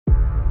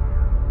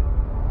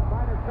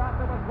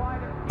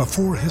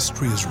Before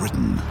history is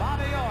written,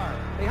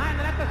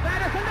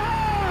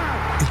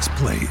 it's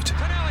played.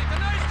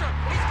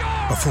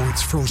 Before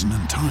it's frozen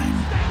in time,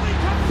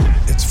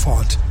 it's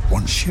fought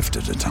one shift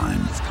at a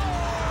time.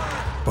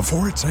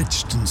 Before it's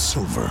etched in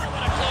silver,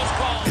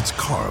 it's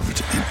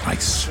carved in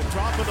ice.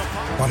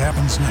 What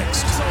happens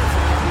next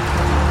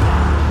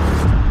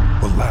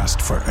will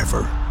last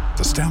forever.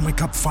 The Stanley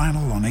Cup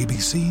Final on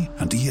ABC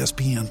and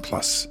ESPN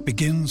Plus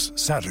begins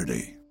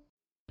Saturday.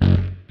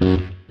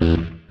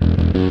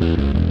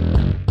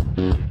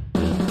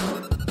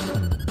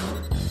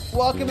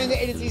 Welcome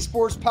into A to Z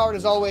Sports, powered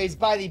as always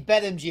by the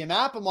BetMGM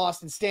app. I'm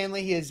Austin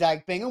Stanley. He is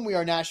Zach Bingham. We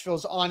are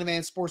Nashville's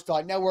on-demand sports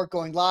network,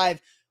 going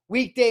live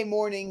weekday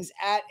mornings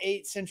at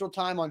 8 Central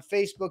Time on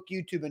Facebook,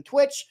 YouTube, and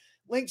Twitch.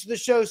 Links to the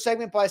show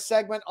segment by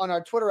segment on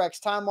our Twitter X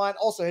timeline.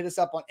 Also hit us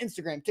up on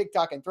Instagram,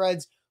 TikTok, and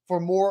Threads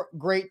for more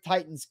great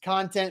Titans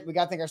content. We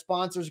got to thank our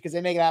sponsors because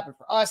they make it happen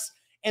for us,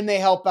 and they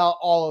help out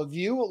all of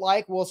you,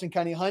 like Wilson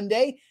County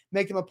Hyundai.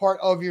 Make them a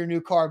part of your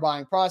new car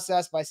buying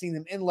process by seeing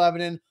them in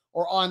Lebanon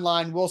or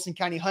online,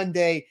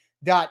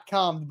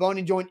 wilsoncountyhyundai.com. The Bone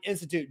and Joint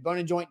Institute,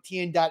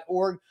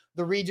 boneandjointtn.org,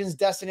 the region's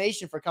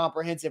destination for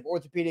comprehensive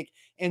orthopedic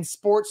and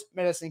sports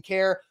medicine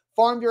care.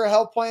 Farm Bureau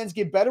Health Plans.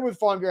 Get better with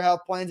Farm Bureau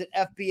Health Plans at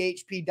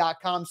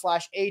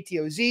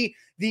fbhp.com/ATOZ.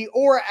 The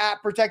Aura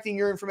app, protecting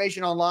your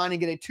information online, and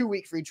get a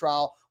 2-week free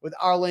trial with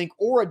our link,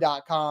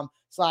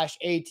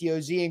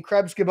 aura.com/ATOZ. And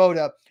Krebs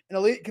Kubota, an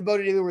elite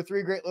Kubota dealer with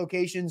 3 great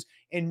locations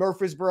in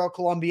Murfreesboro,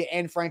 Columbia,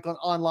 and Franklin.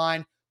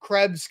 Online,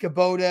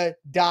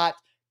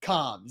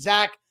 krebskubota.com.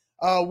 Zach,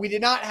 we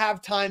did not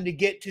have time to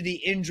get to the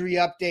injury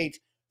update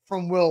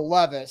from Will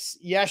Levis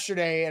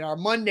yesterday in our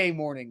Monday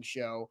morning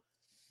show.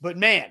 But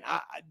man,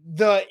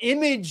 the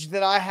image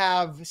that I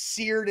have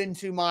seared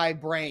into my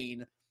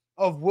brain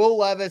of Will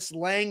Levis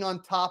laying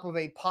on top of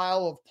a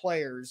pile of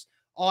players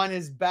on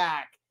his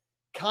back,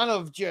 kind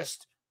of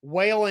just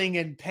wailing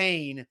in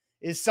pain,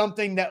 is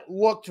something that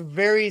looked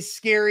very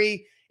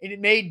scary. And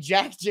it made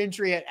Jack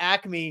Gentry at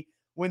Acme,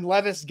 when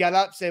Levis got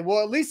up, say,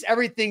 well, at least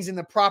everything's in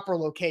the proper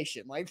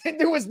location. Like,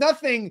 there was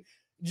nothing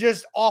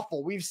just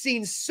awful. We've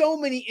seen so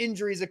many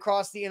injuries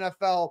across the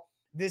NFL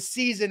this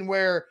season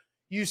where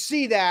you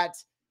see that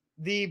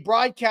the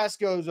broadcast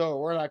goes, oh,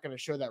 we're not going to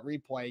show that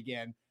replay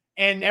again.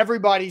 And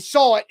everybody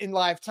saw it in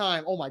live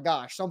time. Oh my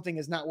gosh, something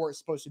is not where it's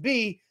supposed to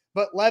be.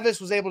 But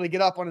Levis was able to get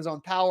up on his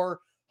own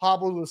power,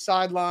 hobbled to the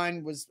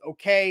sideline, was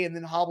okay, and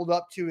then hobbled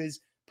up to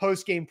his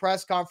post-game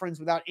press conference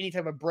without any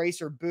type of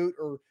brace or boot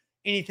or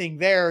anything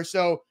there.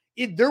 So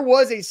there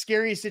was a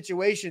scary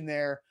situation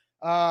there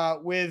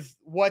with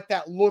what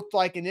that looked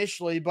like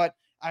initially, but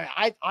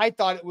I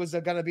thought it was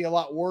going to be a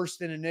lot worse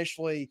than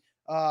initially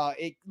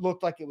it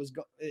looked like it was.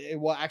 It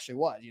actually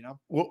was, you know.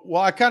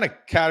 Well, I kind of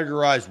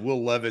categorize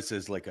Will Levis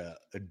as like a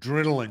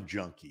adrenaline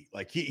junkie.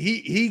 Like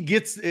he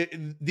gets it,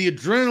 the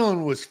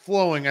adrenaline was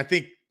flowing. I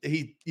think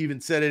he even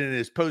said it in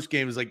his post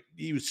game. Is like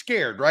he was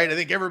scared, right? I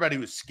think everybody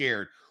was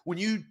scared when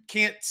you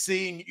can't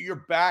see and your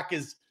back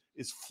is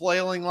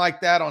flailing like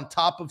that on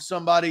top of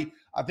somebody.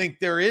 I think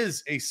there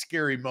is a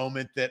scary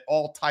moment that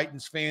all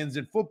Titans fans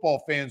and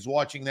football fans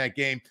watching that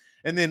game.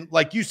 And then,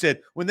 like you said,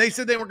 when they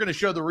said they were going to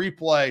show the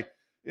replay,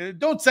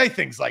 don't say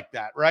things like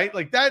that, right?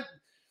 Like that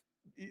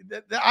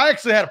I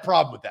actually had a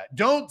problem with that.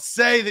 Don't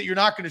say that you're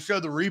not going to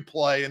show the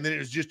replay and then it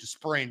was just a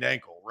sprained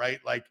ankle, right?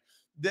 Like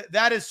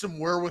that is some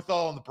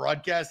wherewithal on the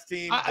broadcast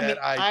team.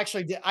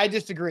 I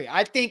disagree.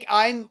 I think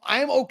I'm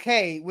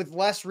okay with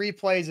less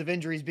replays of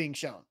injuries being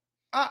shown.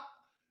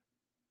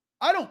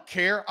 I don't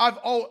care.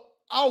 I'll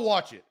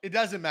watch it. It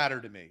doesn't matter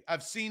to me.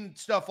 I've seen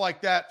stuff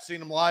like that, seen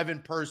them live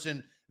in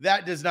person.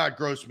 That does not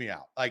gross me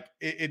out. Like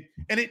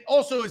it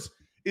also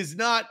is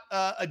not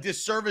a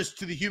disservice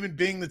to the human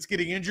being that's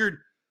getting injured.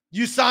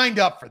 You signed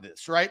up for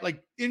this, right?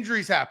 Like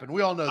injuries happen.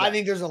 We all know that. I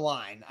think there's a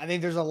line.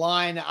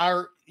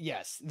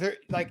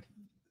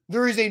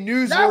 There is a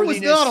newsworthiness. That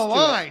was not a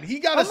line. He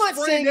got a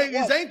sprained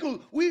his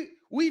ankle.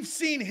 We've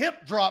seen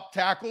hip drop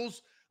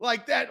tackles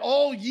like that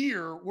all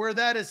year where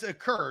that has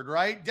occurred,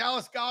 right?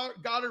 Dallas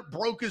Goedert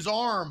broke his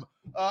arm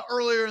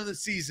earlier in the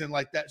season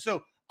like that.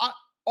 So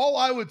all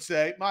I would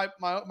say, my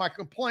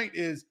complaint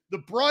is the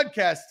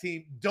broadcast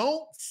team,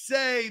 don't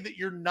say that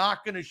you're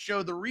not going to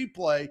show the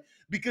replay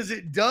because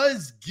it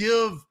does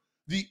give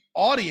the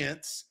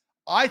audience,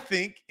 I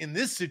think, in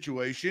this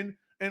situation,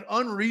 an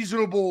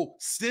unreasonable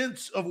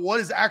sense of what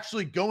is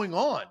actually going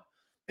on.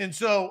 And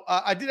so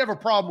I did have a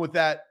problem with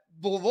that.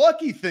 The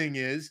lucky thing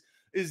is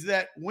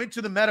that went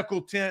to the medical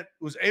tent,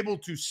 was able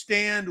to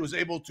stand, was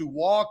able to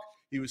walk.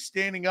 He was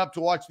standing up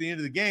to watch the end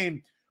of the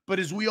game. But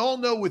as we all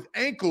know with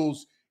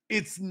ankles,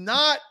 it's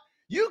not,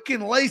 you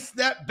can lace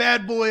that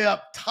bad boy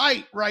up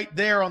tight right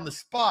there on the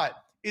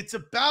spot. It's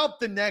about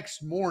the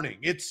next morning.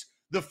 It's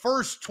the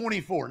first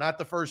 24, not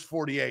the first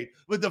 48,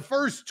 but the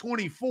first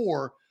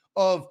 24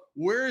 of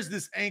where is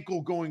this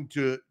ankle going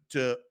to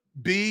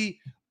be?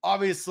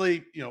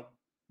 Obviously,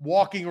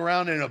 walking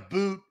around in a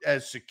boot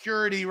as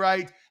security,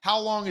 right? How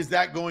long is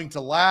that going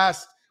to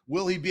last?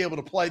 Will he be able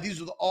to play?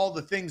 These are all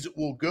the things that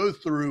we'll go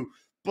through.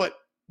 But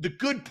the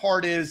good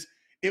part is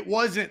it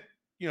wasn't,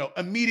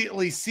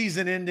 immediately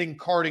season-ending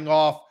carting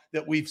off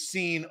that we've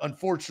seen,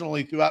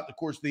 unfortunately, throughout the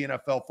course of the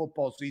NFL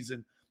football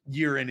season,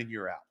 year in and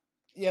year out.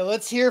 Yeah,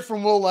 let's hear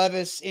from Will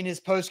Levis in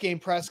his post-game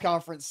press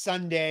conference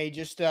Sunday,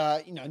 just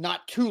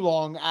not too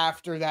long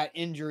after that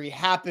injury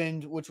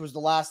happened, which was the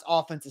last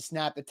offensive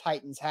snap the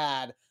Titans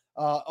had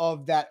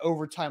of that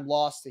overtime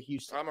loss to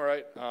Houston. I'm all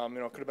right.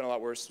 It could have been a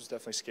lot worse. It was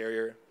definitely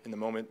scarier in the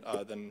moment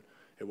than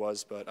it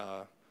was, but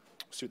we'll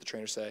see what the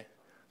trainers say.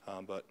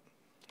 But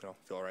feel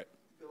all right.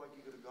 Feel like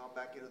you could have gone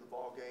back into the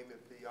ball game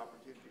if the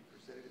opportunity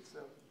presented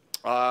itself?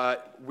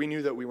 We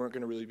knew that we weren't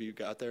going to really be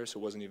got there, so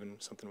it wasn't even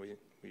something we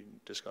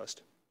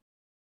discussed.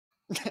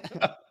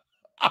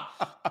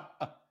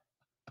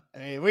 I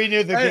mean, we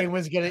knew the game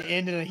was going to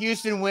end in a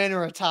Houston win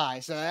or a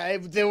tie, so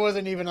there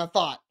wasn't even a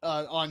thought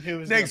on who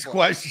was next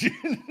question.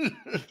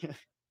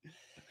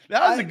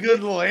 That was a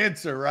good little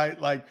answer, right?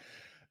 Like,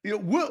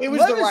 it was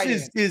Levis the right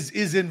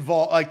is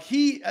involved. Like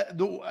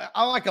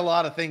I like a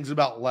lot of things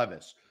about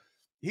Levis.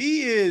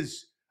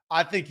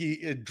 I think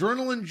he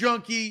adrenaline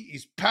junkie.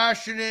 He's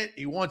passionate.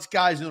 He wants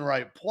guys in the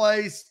right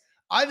place.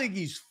 I think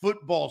he's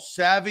football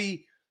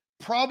savvy.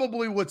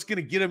 Probably what's going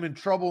to get him in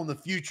trouble in the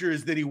future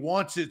is that he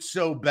wants it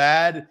so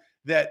bad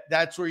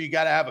that's where you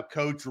got to have a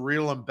coach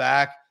reel him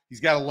back.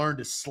 He's got to learn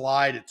to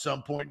slide at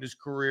some point in his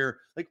career,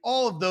 like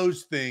all of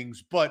those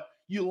things. But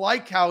you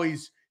like how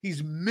he's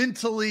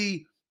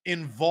mentally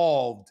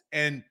involved,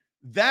 and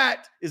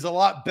that is a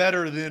lot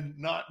better than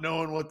not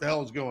knowing what the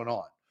hell is going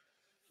on.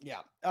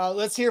 Yeah.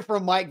 Let's hear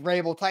from Mike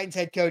Vrabel, Titans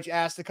head coach,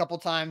 asked a couple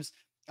times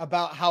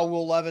about how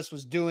Will Levis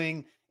was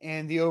doing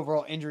and the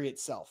overall injury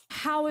itself.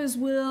 How is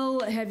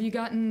Will? Have you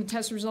gotten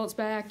test results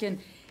back? And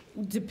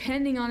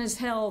depending on his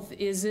health,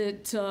 is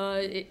it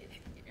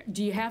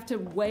do you have to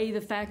weigh the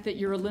fact that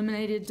you're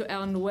eliminated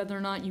on whether or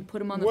not you put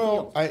him on the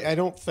field? Well, I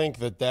don't think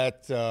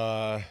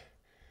that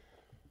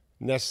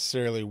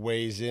necessarily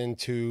weighs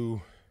into,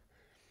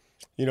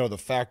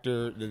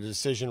 the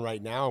decision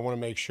right now. I want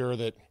to make sure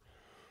that,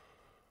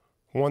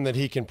 one, that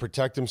he can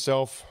protect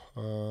himself,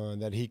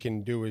 that he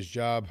can do his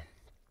job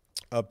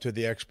up to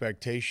the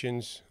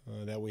expectations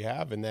that we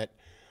have, and that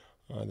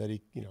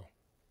he,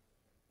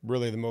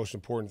 really the most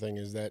important thing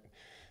is that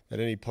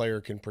any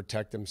player can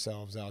protect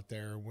themselves out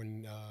there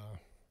when,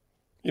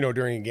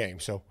 during a game.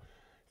 So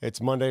it's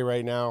Monday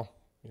right now.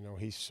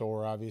 He's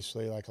sore,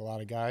 obviously, like a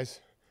lot of guys,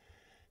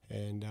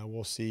 and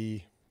we'll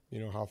see,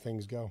 how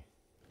things go.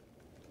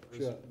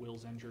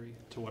 Will's injury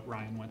to what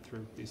Ryan went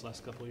through these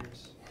last couple of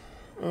years?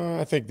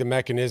 I think the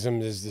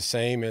mechanism is the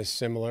same, as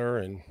similar,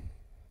 and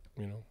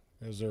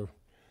those are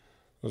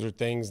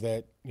things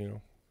that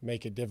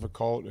make it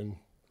difficult, and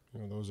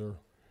those are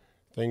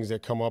things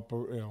that come up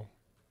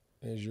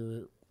as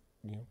you're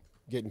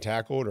getting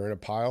tackled or in a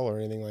pile or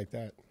anything like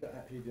that.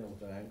 He dealing with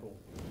the ankle.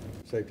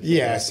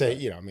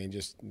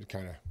 Just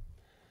kind of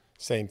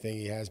same thing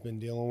he has been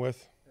dealing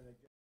with.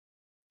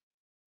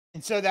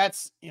 And so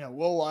that's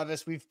Will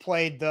Levis. We've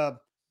played the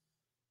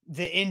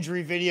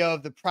injury video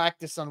of the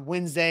practice on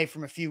Wednesday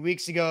from a few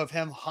weeks ago of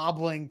him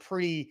hobbling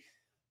pretty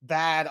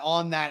bad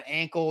on that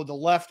ankle. The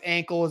left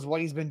ankle is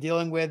what he's been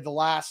dealing with the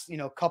last,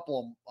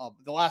 the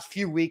last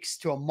few weeks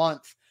to a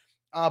month.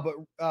 But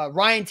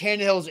Ryan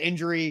Tannehill's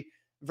injury,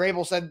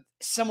 Vrabel said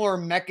similar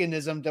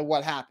mechanism to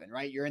what happened,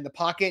 right? You're in the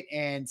pocket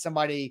and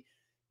somebody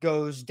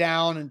goes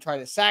down and try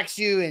to sack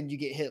you, and you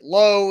get hit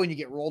low and you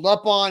get rolled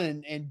up on,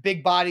 and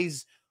big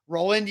bodies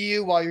roll into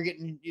you while you're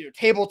getting,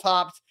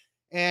 tabletopped,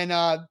 and,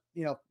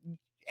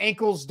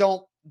 ankles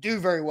don't do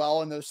very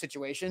well in those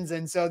situations.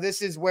 And so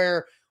this is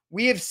where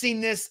we have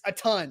seen this a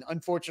ton,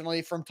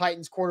 unfortunately, from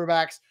Titans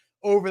quarterbacks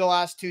over the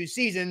last two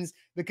seasons,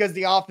 because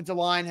the offensive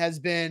line has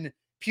been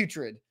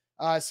putrid.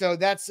 So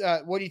that's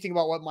what do you think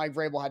about what Mike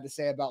Vrabel had to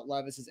say about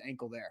Levis's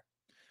ankle there?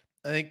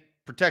 I think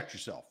protect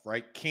yourself,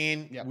 right?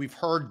 We've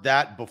heard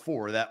that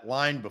before, that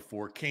line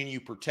before. Can you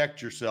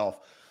protect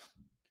yourself?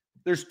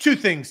 There's two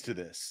things to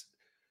this.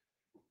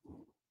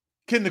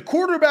 Can the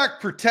quarterback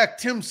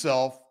protect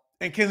himself,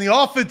 and can the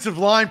offensive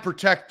line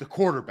protect the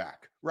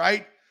quarterback,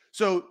 right?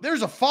 So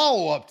there's a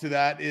follow-up to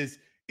that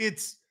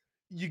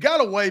you got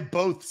to weigh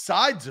both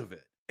sides of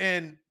it.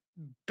 And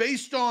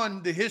based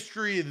on the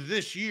history of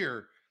this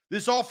year,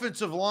 this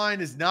offensive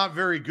line is not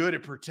very good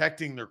at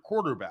protecting their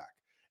quarterback.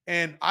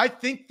 And I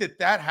think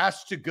that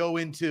has to go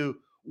into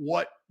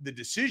what the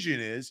decision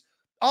is.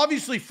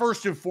 Obviously,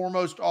 first and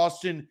foremost,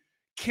 Austin,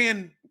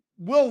 can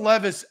Will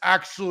Levis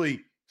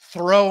actually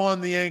throw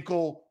on the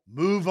ankle,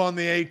 move on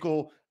the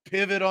ankle,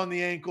 pivot on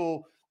the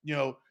ankle,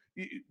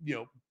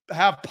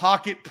 have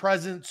pocket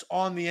presence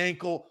on the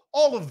ankle?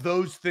 All of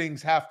those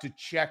things have to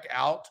check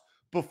out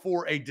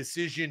before a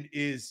decision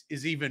is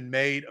even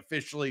made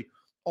officially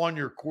on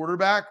your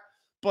quarterback.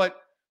 But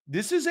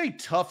this is a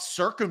tough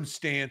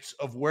circumstance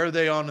of where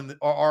they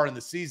are in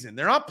the season.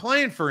 They're not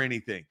playing for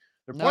anything.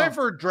 They're playing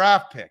for a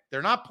draft pick.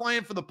 They're not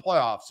playing for the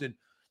playoffs. And,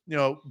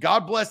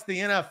 God bless the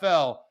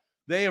NFL.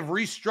 They have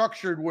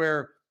restructured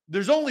where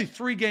there's only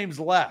 3 games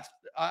left.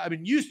 I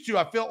mean, used to,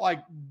 I felt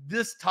like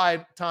this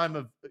time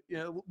of,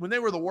 when they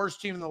were the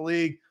worst team in the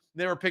league,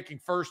 they were picking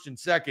first and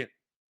second.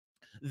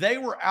 They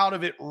were out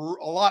of it a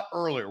lot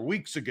earlier,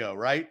 weeks ago,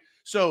 right?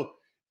 So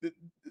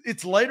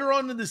it's later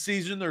on in the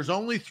season. There's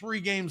only 3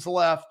 games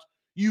left.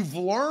 You've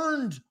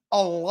learned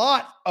a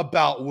lot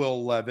about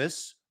Will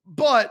Levis,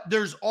 but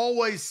there's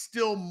always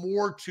still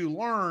more to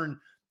learn.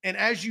 And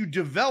as you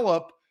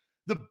develop,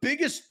 the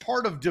biggest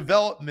part of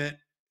development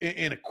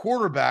in a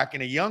quarterback,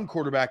 in a young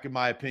quarterback, in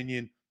my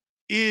opinion,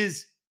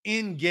 is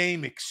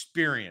in-game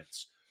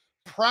experience.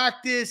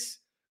 Practice,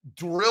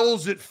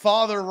 drills at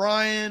Father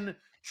Ryan,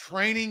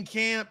 training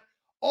camp,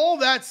 all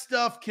that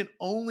stuff can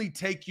only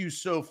take you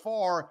so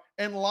far,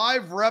 and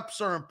live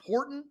reps are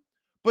important.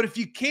 But if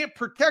you can't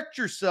protect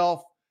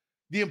yourself,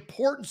 the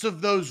importance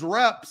of those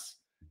reps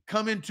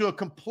come into a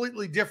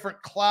completely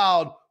different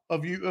cloud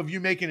of you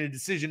making a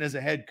decision as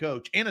a head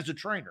coach and as a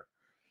trainer.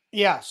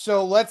 Yeah,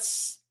 so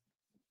let's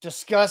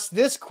discuss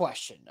this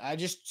question. I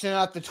just sent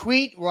out the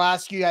tweet. We'll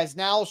ask you guys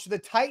now. Should the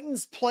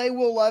Titans play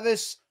Will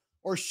Levis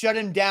or shut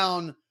him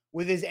down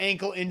with his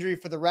ankle injury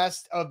for the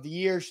rest of the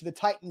year? Should the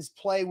Titans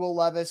play Will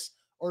Levis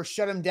or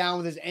shut him down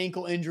with his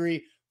ankle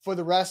injury for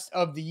the rest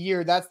of the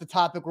year? That's the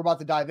topic we're about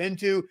to dive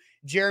into.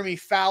 Jeremy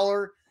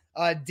Fowler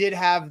did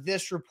have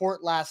this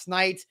report last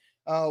night.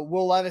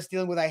 Will Levis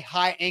dealing with a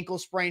high ankle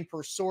sprain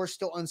per source.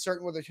 Still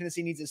uncertain whether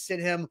Tennessee needs to sit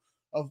him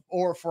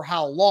or for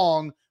how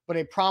long, but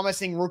a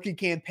promising rookie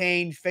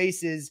campaign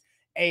faces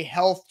a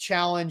health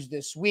challenge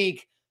this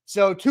week.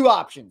 So 2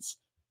 options.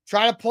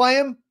 Try to play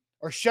him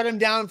or shut him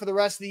down for the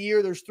rest of the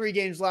year. There's 3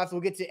 games left.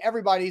 We'll get to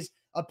everybody's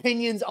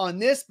opinions on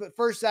this. But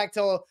first, Zach,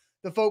 tell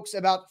the folks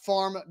about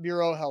Farm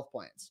Bureau health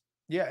plans.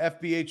 Yeah,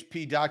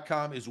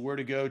 FBHP.com is where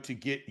to go to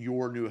get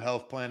your new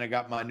health plan. I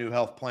got my new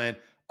health plan.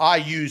 I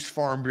use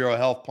Farm Bureau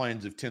Health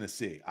Plans of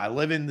Tennessee. I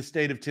live in the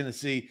state of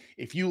Tennessee.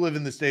 If you live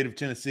in the state of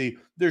Tennessee,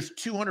 there's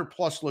 200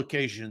 plus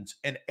locations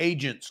and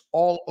agents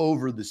all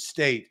over the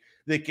state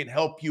that can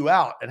help you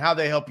out. And how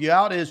they help you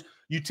out is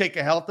you take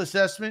a health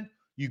assessment,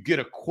 you get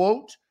a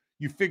quote,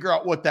 you figure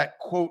out what that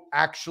quote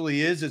actually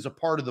is as a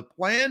part of the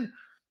plan,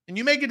 and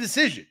you make a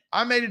decision.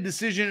 I made a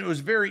decision. It was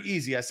very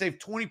easy. I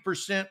saved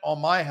 20% on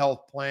my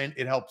health plan.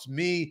 It helps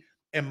me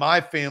and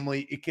my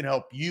family. It can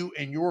help you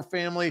and your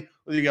family,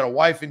 whether you got a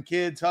wife and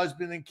kids,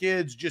 husband and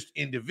kids, just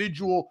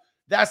individual.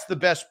 That's the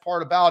best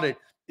part about it,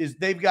 is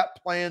they've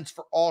got plans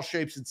for all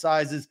shapes and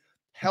sizes,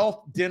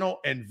 health, dental,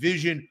 and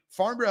vision.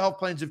 Farm Bureau Health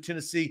Plans of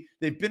Tennessee,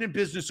 they've been in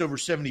business over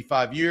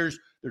 75 years.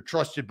 They're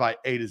trusted by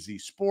A to Z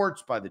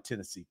Sports, by the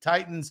Tennessee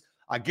Titans.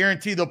 I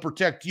guarantee they'll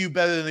protect you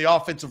better than the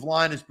offensive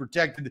line has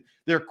protected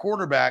their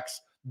quarterbacks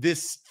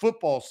this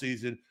football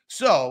season.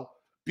 So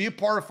be a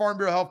part of Farm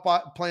Bureau Health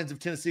Plans of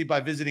Tennessee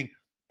by visiting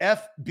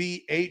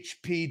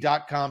FBHP.com/A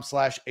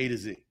to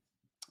Z.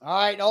 All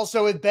right.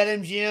 Also with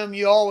BetMGM,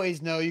 you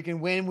always know you can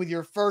win with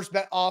your first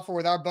bet offer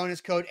with our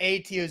bonus code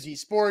ATOZ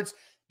Sports.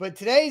 But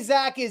today,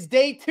 Zach, is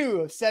day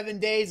 2 of 7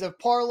 days of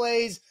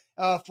parlays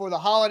for the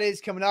holidays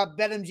coming up.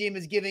 BetMGM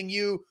is giving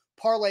you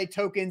parlay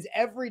tokens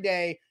every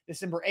day,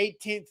 December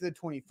 18th to the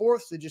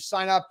 24th. So just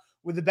sign up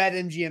with the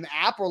BetMGM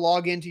app or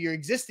log into your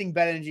existing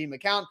BetMGM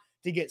account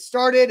to get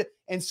started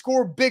and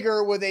score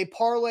bigger with a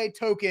parlay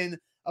token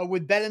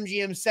with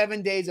BetMGM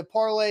 7 days of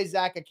parlays.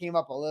 Zach, I came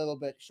up a little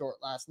bit short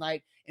last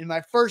night in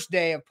my first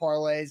day of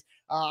parlays.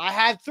 I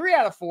had 3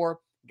 out of 4.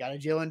 Got a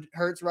Jalen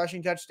Hurts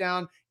rushing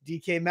touchdown,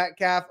 DK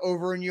Metcalf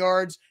over in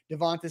yards,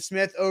 Devonta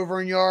Smith over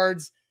in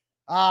yards.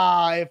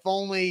 If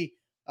only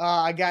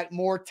I got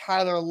more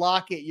Tyler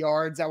Lockett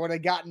yards, I would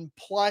have gotten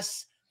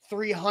plus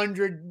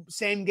 300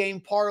 same game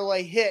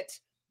parlay hit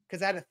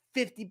because I had a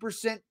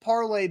 50%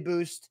 parlay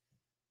boost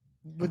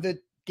with the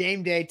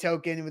game day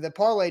token, with the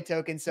parlay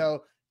token.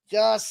 So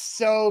just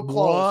so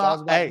close. I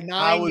was about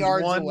 9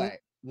 yards away.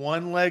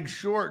 One leg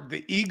short.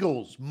 The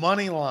Eagles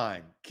money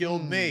line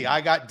killed me.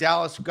 I got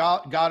Dallas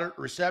Goedert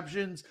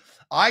receptions.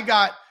 I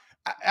got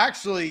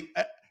actually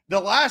the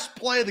last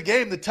play of the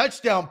game, the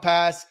touchdown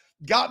pass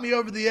got me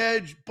over the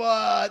edge,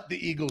 but the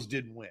Eagles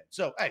didn't win.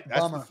 So, hey,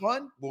 that's for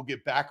fun. We'll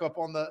get back up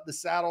on the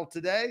saddle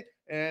today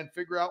and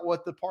figure out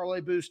what the parlay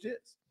boost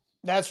is.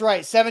 That's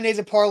right. 7 days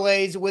of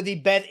parlays with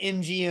the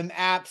BetMGM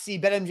app. See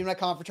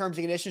BetMGM.com for terms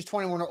and conditions.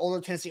 21 or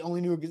older, Tennessee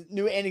only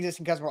new and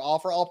existing customer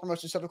offer. All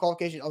promotions subject to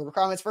qualification, other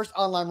requirements. First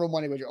online real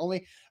money wager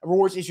only.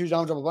 Rewards issued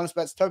on double bonus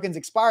bets. Tokens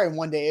expire in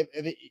 1 day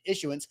of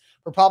issuance.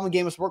 For problem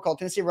game of support, call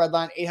Tennessee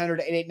Redline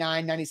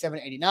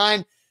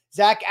 800-889-9789.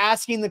 Zach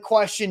asking the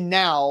question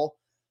now: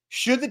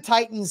 should the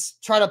Titans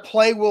try to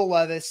play Will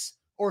Levis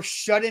or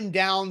shut him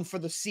down for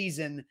the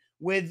season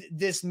with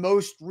this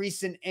most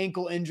recent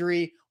ankle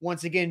injury?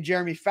 Once again,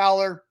 Jeremy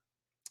Fowler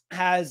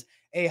has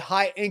a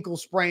high ankle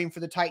sprain for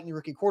the Titan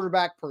rookie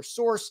quarterback per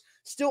source.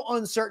 Still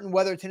uncertain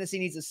whether Tennessee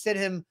needs to sit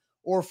him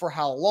or for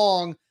how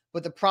long,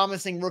 but the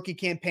promising rookie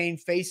campaign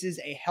faces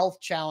a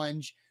health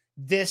challenge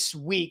this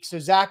week. So,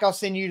 Zach, I'll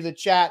send you to the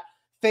chat,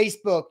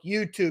 Facebook,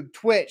 YouTube,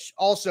 Twitch.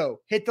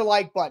 Also, hit the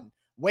like button.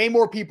 Way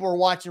more people are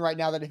watching right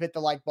now that have hit the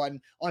like button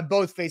on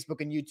both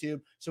Facebook and YouTube.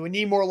 So we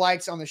need more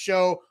likes on the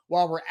show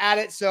while we're at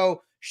it.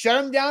 So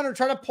shut him down or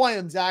try to play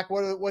him, Zach.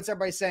 What's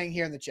everybody saying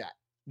here in the chat?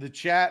 The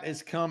chat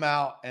has come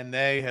out and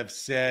they have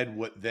said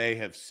what they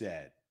have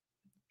said.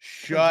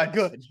 Shut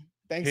Good.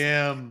 Thanks.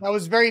 him. That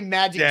was very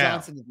Magic down.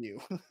 Johnson of you.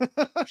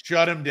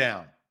 Shut him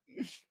down.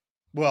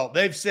 Well,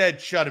 they've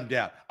said shut him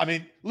down. I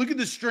mean, look at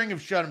the string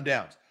of shut him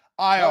downs.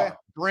 IR,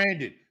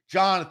 Brandon,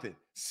 Jonathan,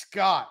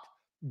 Scott,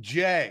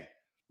 Jay,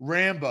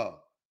 Rambo,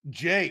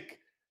 Jake,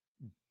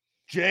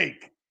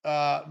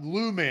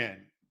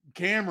 Lou-Man,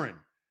 Cameron.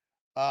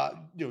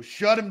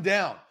 Shut him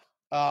down.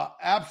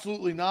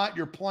 Absolutely not.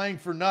 You're playing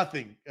for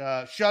nothing.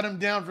 Shut him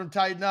down from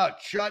Titan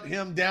Up. Shut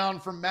him down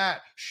from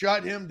Matt.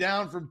 Shut him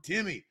down from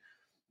Timmy.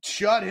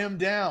 Shut him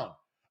down.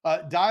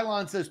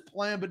 Dylon says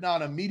plan, but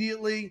not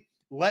immediately.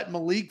 Let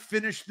Malik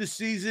finish the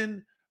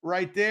season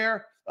right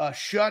there.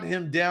 Shut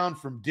him down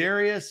from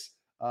Darius.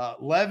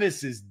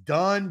 Levis is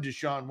done.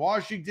 Deshaun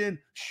Washington.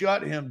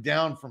 Shut him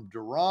down from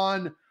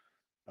Duran.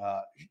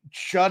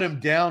 Shut him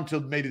down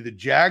till maybe the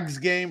Jags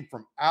game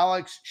from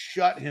Alex.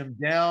 Shut him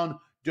down.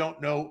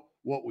 Don't know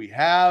what we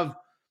have.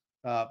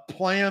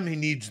 Play him. He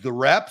needs the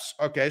reps.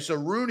 Okay, so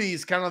Rooney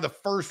is kind of the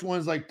first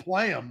ones like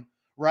play him,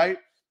 right?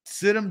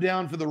 Sit him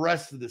down for the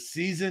rest of the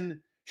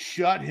season.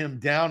 Shut him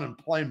down and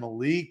play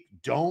Malik.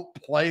 Don't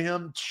play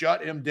him.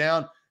 Shut him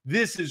down.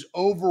 This is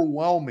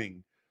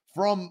overwhelming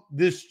from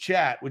this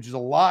chat, which is a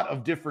lot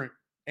of different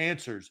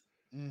answers.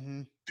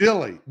 Mm-hmm.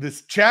 Billy,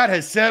 this chat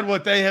has said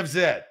what they have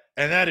said,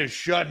 and that is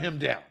shut him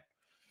down.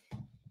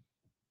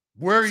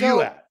 Where are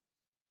you at?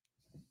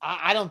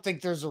 I don't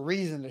think there's a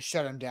reason to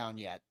shut him down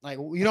yet. Like,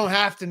 you don't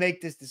have to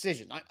make this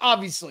decision. Like,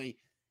 obviously,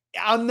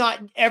 I'm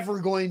not ever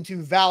going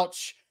to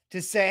vouch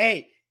to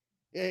say,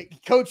 hey,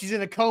 coach is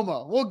in a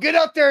coma. Well, get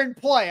out there and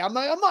play. I'm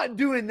not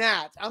doing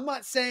that. I'm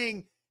not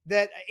saying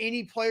that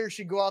any player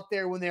should go out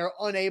there when they're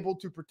unable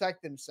to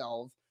protect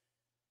themselves.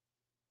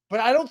 But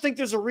I don't think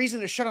there's a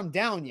reason to shut him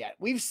down yet.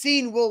 We've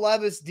seen Will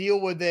Levis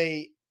deal with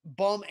a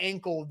bum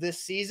ankle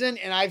this season,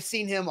 and I've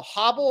seen him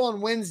hobble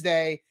on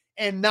Wednesday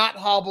and not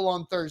hobble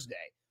on Thursday.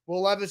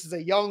 Will Levis is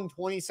a young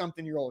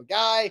 20-something-year-old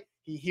guy.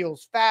 He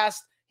heals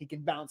fast. He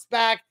can bounce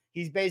back.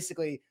 He's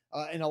basically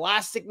an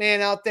elastic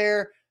man out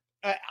there.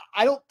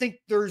 I don't think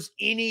there's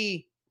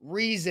any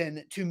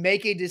reason to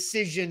make a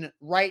decision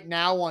right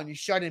now on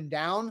shut him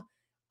down.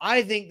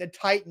 I think the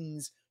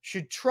Titans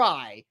should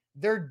try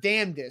their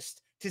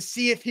damnedest to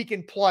see if he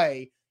can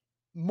play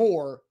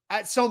more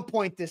at some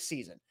point this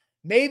season.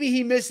 Maybe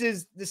he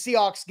misses the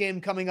Seahawks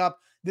game coming up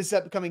this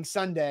upcoming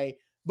Sunday,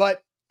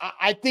 but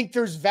I think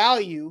there's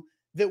value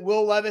that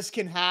Will Levis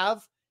can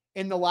have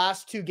in the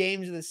last two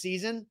games of the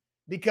season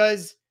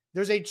because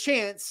there's a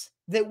chance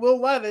that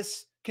Will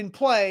Levis can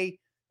play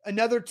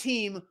another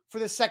team for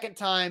the second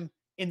time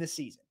in the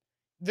season.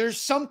 There's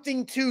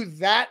something to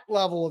that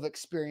level of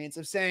experience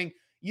of saying,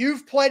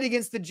 you've played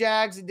against the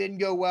Jags, it didn't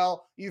go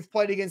well. You've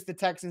played against the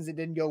Texans, it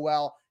didn't go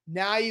well.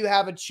 Now you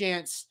have a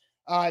chance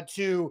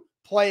to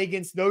play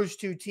against those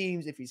two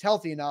teams, if he's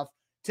healthy enough,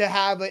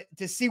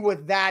 to see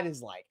what that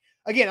is like.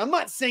 Again, I'm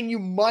not saying you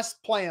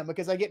must play him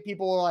because I get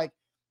people who are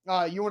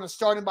like, you want to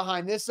start him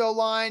behind this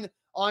O-line.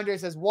 Andre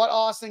says, what,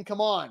 Austin? Come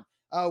on.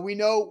 We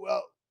know,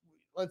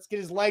 let's get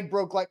his leg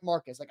broke like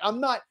Marcus. Like, I'm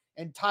not,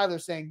 and Tyler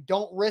saying,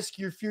 don't risk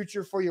your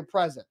future for your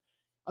present.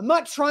 I'm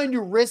not trying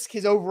to risk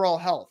his overall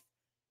health.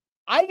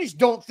 I just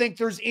don't think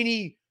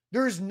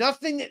there's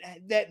nothing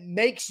that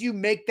makes you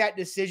make that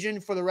decision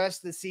for the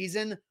rest of the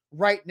season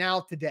right now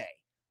today.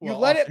 You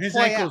let it his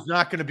play ankle's out.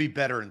 not going to be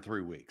better in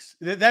 3 weeks.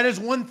 That is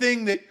one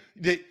thing that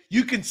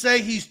you can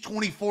say he's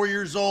 24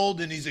 years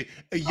old and he's a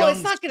young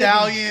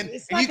stallion.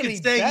 And you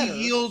can say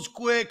he heals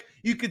quick.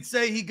 You could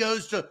say he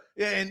goes to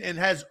and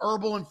has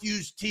herbal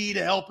infused tea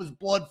to help his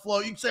blood flow.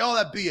 You can say all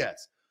that BS.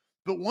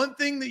 But one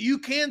thing that you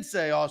can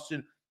say,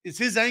 Austin, is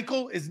his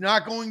ankle is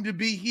not going to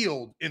be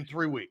healed in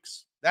 3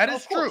 weeks. That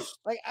is true.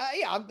 Like,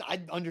 I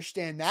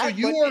understand that. So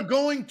you are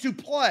going to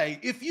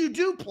play, if you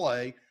do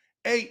play,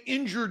 a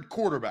injured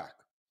quarterback.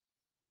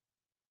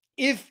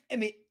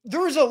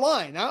 There's a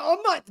line.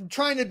 I'm not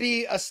trying to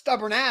be a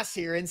stubborn ass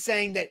here and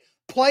saying that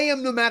play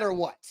him no matter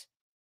what.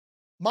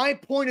 My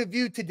point of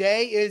view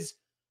today is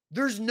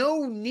there's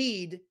no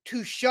need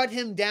to shut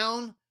him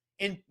down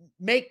and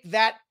make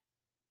that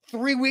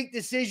 3-week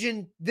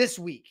decision this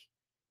week.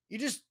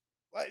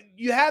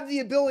 You have the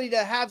ability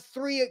to have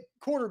 3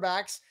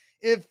 quarterbacks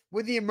if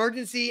with the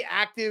emergency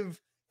active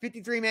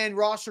 53-man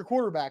roster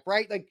quarterback,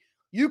 right? Like,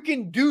 you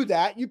can do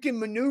that. You can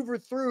maneuver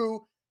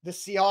through the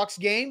Seahawks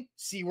game,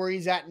 see where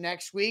he's at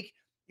next week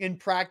in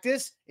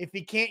practice. If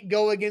he can't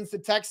go against the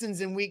Texans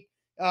in week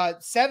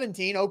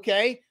 17,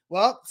 okay,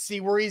 well,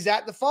 see where he's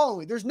at the following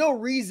week. There's no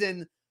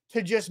reason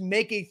to just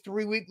make a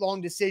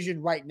 3-week-long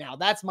decision right now.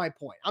 That's my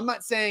point. I'm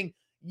not saying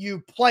you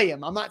play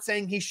him. I'm not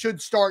saying he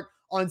should start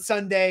on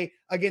Sunday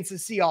against the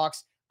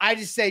Seahawks. I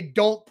just say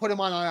don't put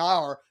him on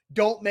IR.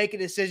 Don't make a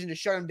decision to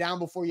shut him down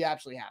before you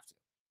actually have to.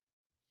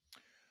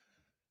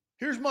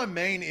 Here's my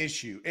main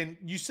issue. And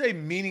you say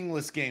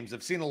meaningless games.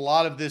 I've seen a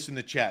lot of this in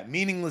the chat.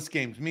 Meaningless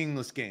games,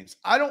 meaningless games.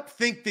 I don't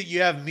think that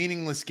you have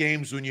meaningless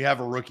games when you have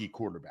a rookie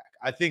quarterback.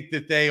 I think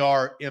that they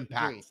are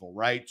impactful,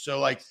 right? So,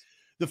 like,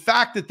 the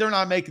fact that they're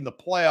not making the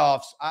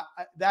playoffs,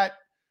 that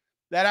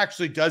that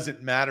actually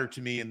doesn't matter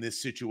to me in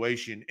this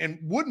situation and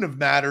wouldn't have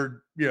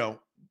mattered,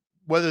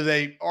 whether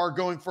they are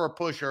going for a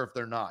push or if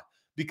they're not,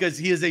 because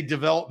he is a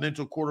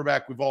developmental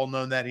quarterback. We've all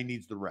known that he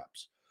needs the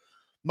reps.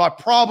 My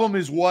problem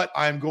is what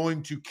I'm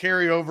going to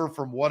carry over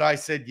from what I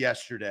said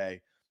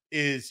yesterday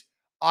is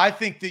I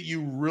think that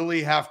you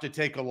really have to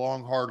take a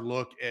long, hard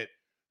look at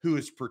who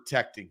is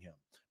protecting him.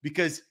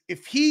 Because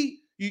if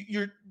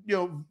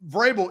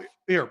Vrabel,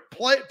 here,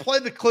 play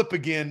the clip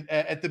again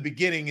at the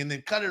beginning and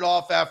then cut it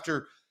off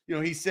after,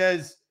 he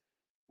says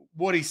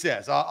what he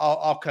says.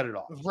 I'll cut it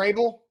off.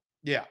 Vrabel?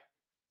 Yeah.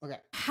 Okay.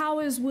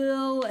 How is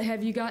Will?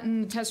 Have you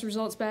gotten test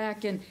results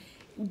back? And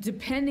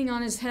depending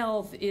on his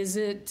health, is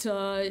it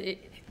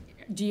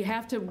do you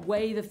have to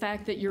weigh the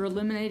fact that you're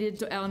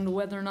eliminated on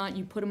whether or not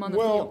you put him on the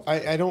field?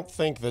 Well, I don't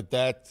think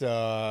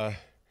that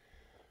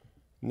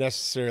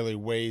necessarily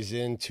weighs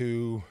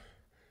into,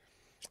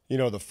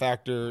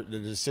 the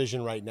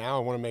decision right now. I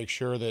want to make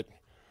sure that,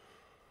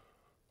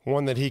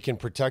 one, that he can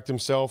protect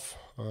himself,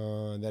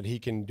 that he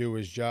can do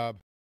his job.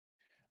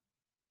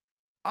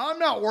 I'm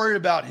not worried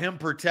about him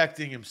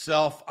protecting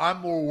himself.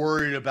 I'm more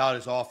worried about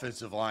his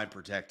offensive line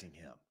protecting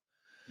him.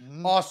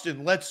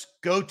 Austin, let's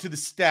go to the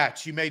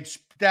stats. You made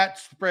stat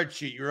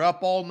spreadsheet. You're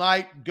up all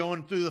night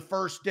going through the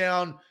first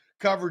down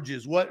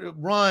coverages. What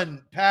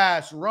run,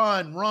 pass,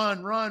 run.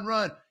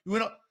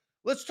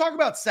 Let's talk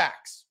about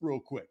sacks real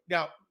quick.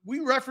 Now, we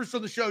referenced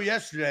on the show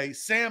yesterday,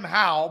 Sam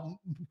Howell,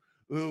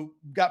 who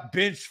got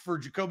benched for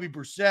Jacoby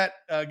Brissett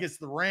against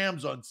the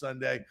Rams on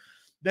Sunday,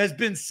 has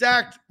been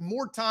sacked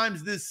more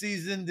times this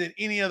season than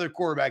any other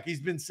quarterback.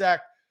 He's been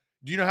sacked.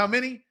 Do you know how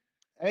many?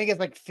 I think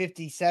it's like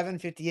 57,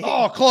 58.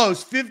 Oh,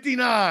 close.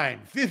 59.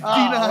 59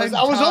 I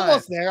was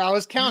almost there. I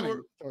was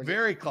counting.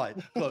 Very close.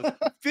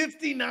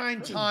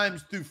 59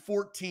 times through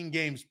 14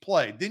 games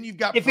played. Then you've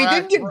got if he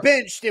didn't get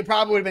benched, it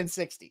probably would have been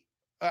 60.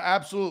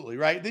 Absolutely,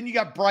 right? Then you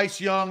got Bryce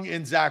Young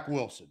and Zach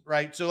Wilson,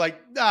 right? So,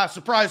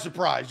 surprise,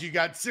 surprise. You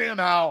got Sam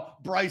Howell,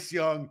 Bryce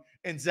Young,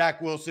 and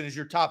Zach Wilson as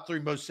your top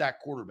three most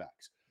sacked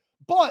quarterbacks.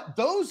 But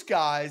those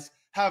guys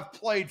have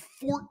played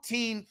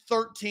 14,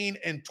 13,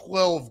 and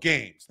 12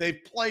 games.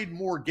 They've played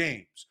more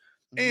games.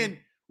 And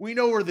we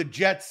know where the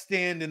Jets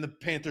stand, and the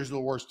Panthers are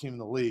the worst team in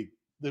the league.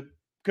 The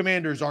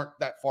Commanders aren't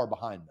that far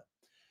behind them.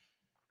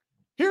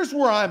 Here's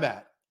where I'm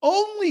at.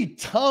 Only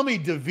Tommy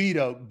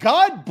DeVito,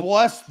 God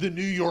bless the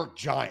New York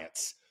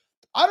Giants.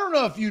 I don't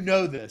know if you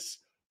know this,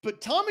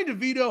 but Tommy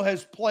DeVito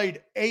has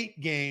played 8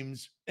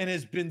 games and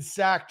has been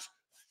sacked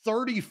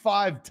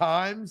 35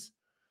 times.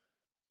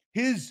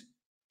 His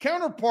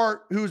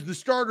counterpart, who was the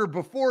starter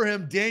before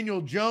him,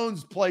 Daniel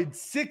Jones, played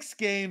 6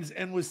 games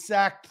and was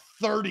sacked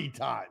 30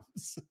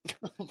 times.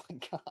 Oh, my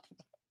God.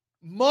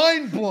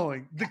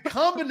 Mind-blowing. The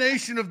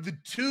combination of the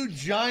two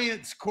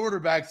Giants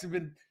quarterbacks have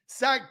been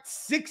sacked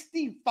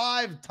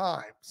 65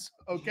 times,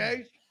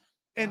 okay?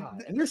 And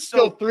there's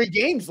still 3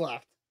 games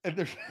left.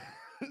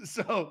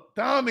 So,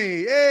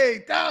 Tommy,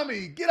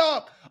 get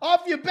off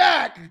your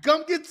back.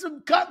 Come get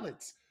some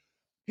cutlets.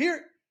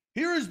 Here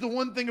is the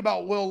one thing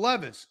about Will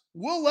Levis.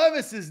 Will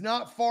Levis is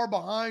not far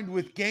behind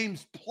with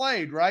games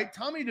played, right?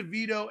 Tommy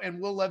DeVito and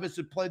Will Levis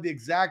have played the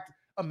exact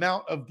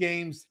amount of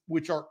games,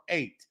 which are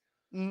 8.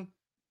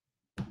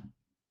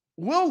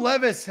 Will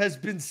Levis has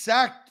been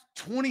sacked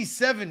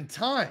 27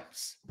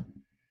 times.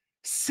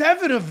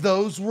 7 of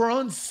those were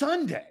on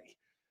Sunday,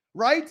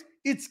 right?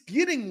 It's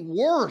getting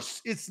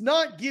worse. It's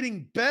not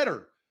getting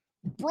better.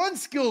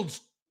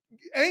 Brunskild's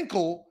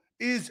ankle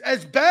is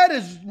as bad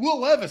as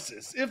Will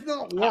Levis's, if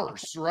not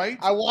worse, right?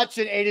 I watched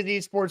an A to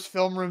Z Sports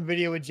film room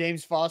video with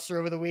James Foster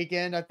over the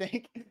weekend, I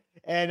think.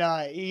 And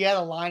he had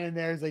a line in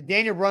there. It's like,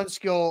 Daniel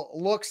Brunskill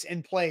looks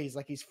and plays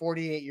like he's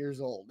 48 years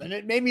old. And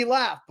it made me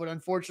laugh, but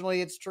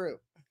unfortunately it's true.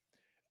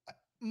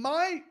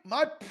 My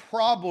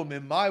problem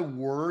and my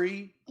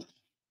worry,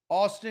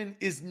 Austin,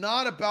 is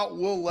not about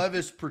Will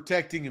Levis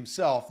protecting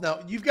himself. Now,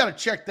 you've got to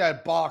check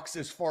that box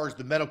as far as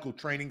the medical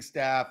training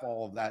staff,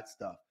 all of that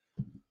stuff.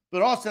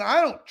 But, Austin,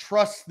 I don't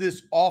trust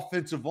this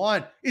offensive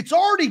line. It's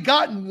already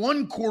gotten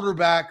one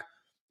quarterback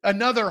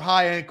another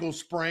high ankle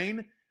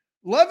sprain.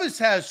 Levis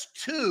has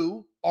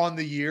 2 on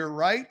the year,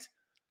 right?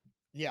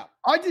 Yeah.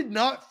 I did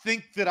not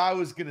think that I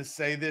was going to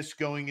say this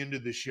going into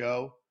the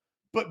show,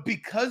 but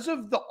because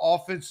of the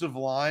offensive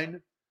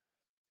line,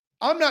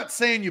 I'm not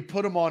saying you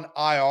put him on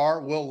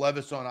IR, Will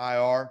Levis on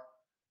IR,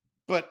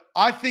 but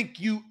I think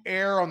you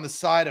err on the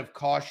side of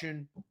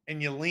caution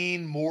and you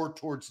lean more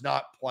towards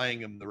not playing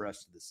him the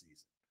rest of the season.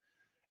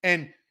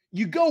 And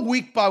you go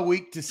week by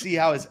week to see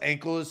how his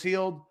ankle is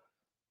healed.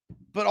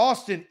 But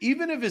Austin,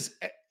 even if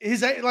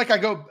his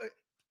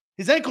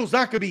ankle's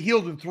not going to be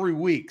healed in 3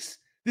 weeks.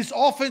 This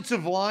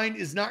offensive line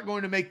is not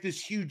going to make this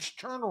huge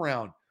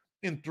turnaround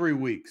in 3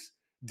 weeks.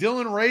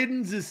 Dylan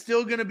Radins is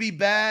still going to be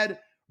bad.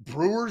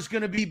 Brewer's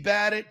going to be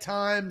bad at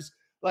times.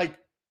 Like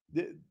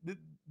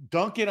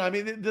Duncan, I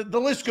mean,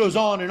 the list goes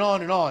on and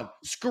on and on.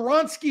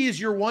 Skoronski is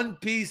your one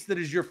piece that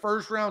is your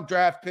first-round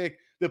draft pick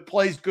that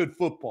plays good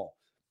football.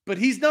 But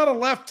he's not a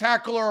left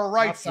tackle or a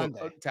right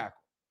tackle.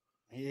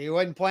 He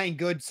wasn't playing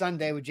good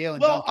Sunday with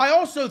Jalen. Well, Duncan. I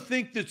also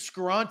think that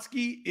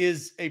Skoronski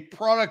is a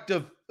product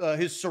of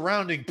his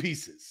surrounding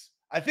pieces.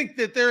 I think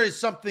that there is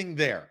something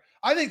there.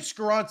 I think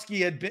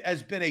Skoronski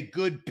has been a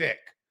good pick.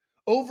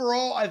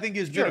 Overall, I think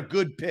has been a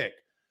good pick.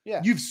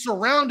 Yeah. You've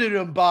surrounded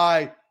him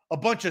by a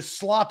bunch of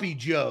sloppy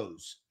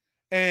Joes.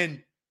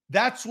 And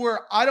that's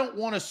where I don't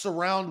want to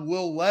surround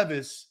Will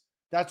Levis.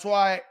 That's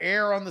why I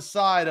err on the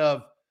side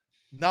of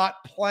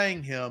not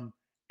playing him.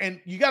 And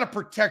you got to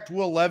protect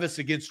Will Levis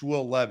against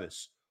Will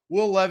Levis.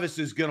 Will Levis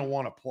is going to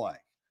want to play.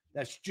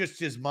 That's just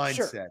his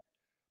mindset. Sure.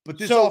 But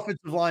this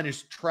offensive line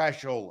is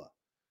trashola.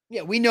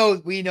 Yeah, we know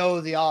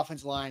the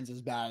offensive line's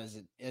as bad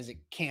as it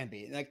can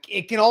be. Like,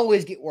 it can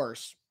always get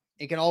worse.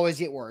 It can always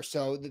get worse.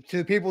 So to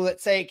the people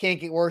that say it can't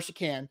get worse, it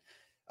can.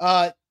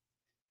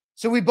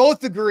 So we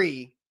both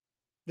agree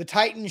the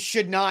Titans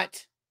should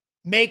not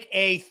make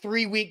a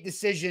 3-week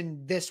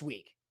decision this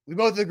week. We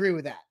both agree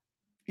with that.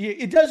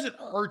 It doesn't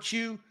hurt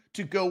you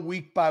to go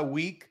week by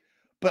week,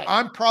 but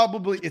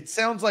it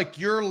sounds like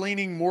you're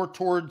leaning more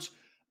towards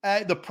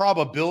the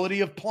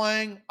probability of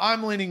playing.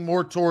 I'm leaning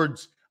more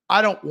towards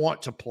I don't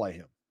want to play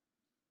him.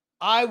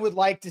 I would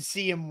like to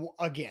see him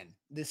again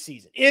this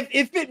season.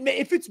 If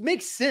it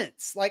makes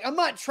sense. Like, I'm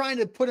not trying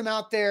to put him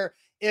out there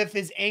if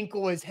his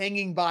ankle is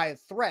hanging by a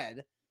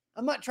thread.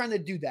 I'm not trying to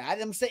do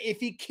that. I'm saying if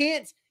he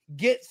can't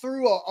get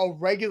through a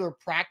regular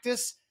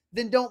practice,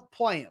 then don't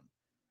play him.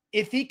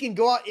 If he can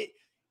go out,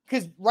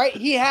 because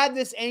he had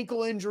this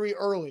ankle injury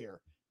earlier.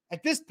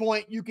 At this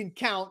point, you can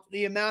count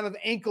the amount of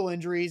ankle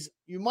injuries.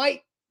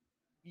 The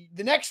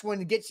next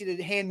one gets you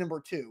to hand number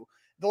 2.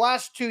 The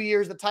last 2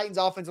 years, the Titans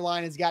offensive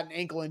line has gotten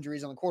ankle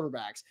injuries on the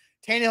quarterbacks.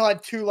 Tannehill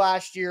had 2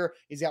 last year.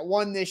 He's got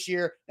 1 this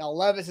year. Now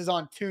Levis is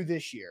on 2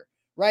 this year,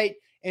 right?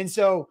 And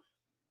so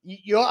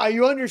you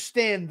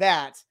understand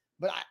that,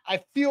 but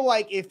I feel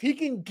like if he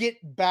can get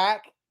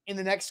back in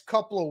the next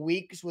couple of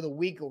weeks with a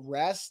week of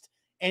rest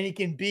and he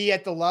can be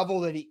at the level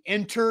that he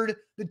entered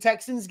the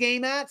Texans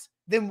game at,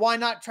 then why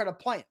not try to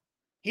play him?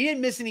 He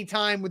didn't miss any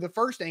time with the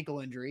first ankle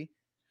injury.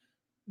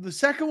 The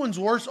second one's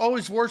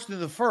always worse than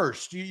the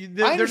first.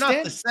 They're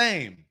not the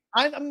same.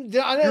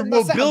 Your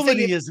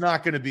mobility is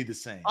not going to be the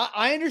same.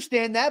 I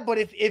understand that, but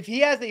if he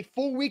has a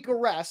full week of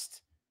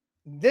rest,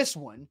 this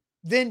one,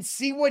 then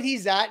see what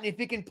he's at, and if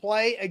he can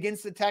play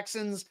against the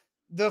Texans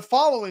the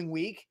following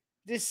week,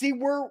 to see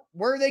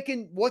what they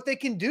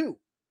can do.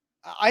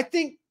 I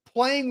think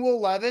playing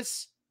Will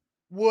Levis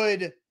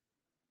would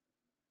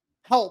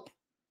help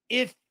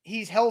if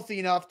he's healthy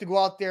enough to go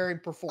out there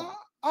and perform.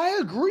 I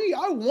agree.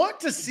 I want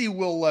to see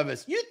Will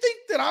Levis. You think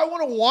that I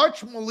want to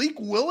watch Malik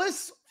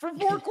Willis for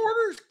 4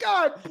 quarters?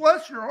 God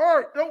bless your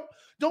heart.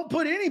 Don't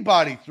put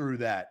anybody through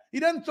that. He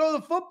doesn't throw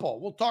the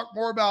football. We'll talk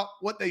more about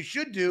what they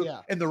should do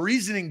and the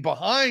reasoning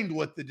behind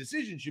what the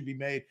decision should be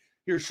made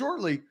here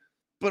shortly.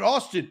 But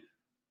Austin,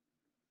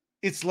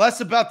 it's less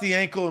about the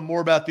ankle and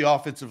more about the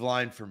offensive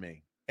line for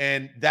me.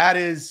 And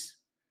that's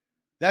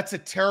a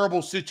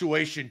terrible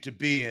situation to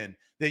be in,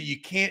 that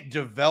you can't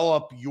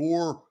develop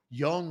your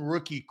young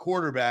rookie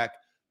quarterback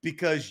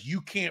because you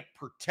can't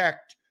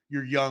protect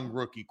your young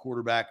rookie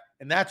quarterback.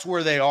 And that's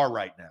where they are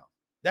right now.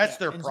 That's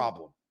their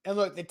problem. And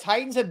look, the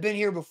Titans have been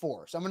here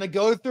before. So I'm going to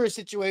go through a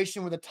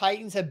situation where the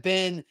Titans have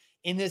been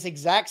in this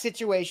exact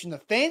situation. The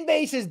fan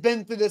base has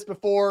been through this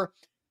before.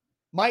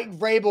 Mike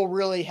Vrabel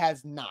really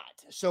has not.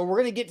 So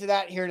we're going to get to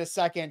that here in a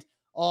second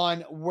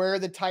on where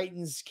the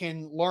Titans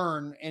can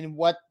learn and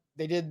what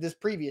they did this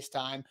previous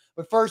time.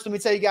 But first, let me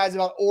tell you guys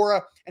about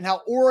Aura and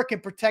how Aura can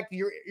protect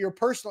your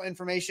personal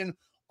information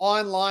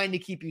online to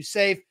keep you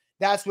safe.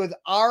 That's with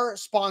our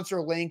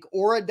sponsor link,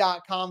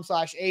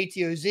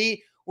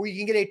 aura.com/ATOZ, where you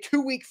can get a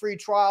 2-week free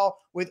trial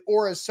with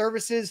Aura's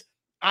services.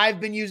 I've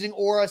been using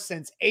Aura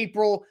since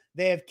April.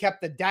 They have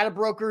kept the data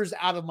brokers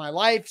out of my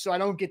life so I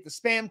don't get the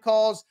spam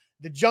calls,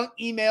 the junk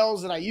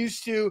emails that I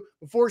used to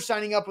before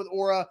signing up with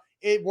Aura.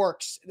 It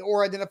works.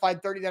 Aura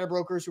identified 30 data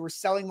brokers who were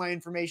selling my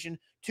information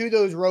to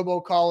those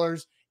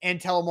robocallers and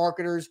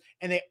telemarketers,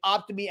 and they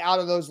opted me out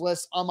of those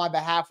lists on my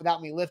behalf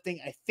without me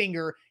lifting a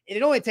finger. And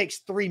it only takes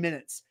 3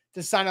 minutes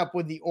to sign up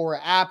with the Aura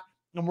app.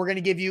 And we're going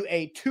to give you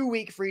a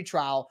 2-week free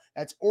trial.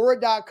 That's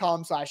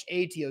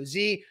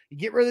aura.com/ATOZ. You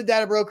get rid of the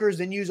data brokers,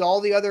 then use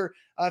all the other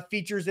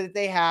features that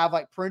they have,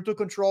 like parental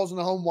controls on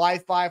the home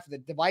Wi-Fi for the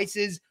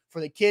devices, for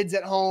the kids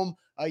at home.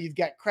 You've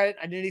got credit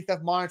identity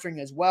theft monitoring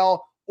as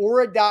well.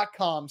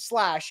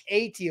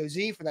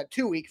 Aura.com/ATOZ for that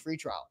 2-week free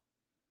trial.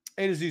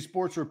 A to Z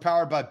Sports are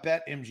powered by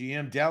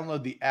BetMGM.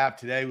 Download the app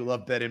today. We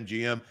love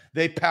BetMGM.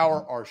 They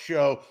power our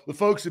show. The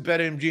folks at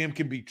BetMGM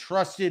can be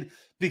trusted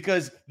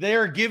because they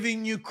are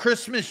giving you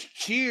Christmas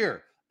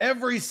cheer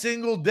every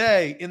single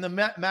day in the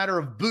matter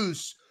of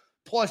boosts.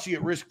 Plus, you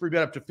get risk-free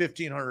bet up to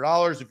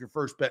 $1,500 if your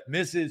first bet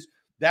misses.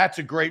 That's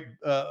a great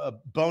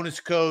bonus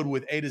code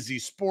with A to Z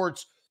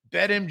Sports.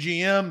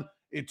 BetMGM.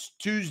 It's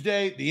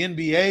Tuesday. The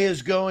NBA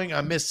is going.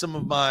 I missed some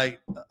of my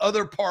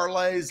other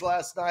parlays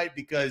last night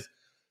because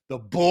the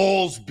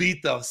Bulls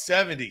beat the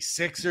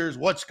 76ers.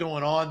 What's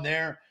going on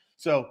there?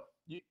 So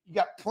you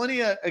got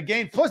plenty of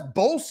games. Plus,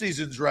 bowl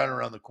season's right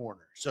around the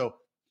corner. So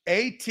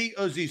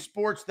ATOZ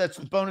Sports. That's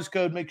the bonus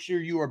code. Make sure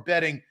you are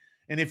betting.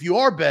 And if you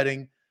are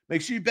betting,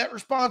 make sure you bet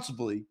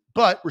responsibly,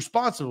 but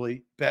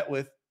responsibly bet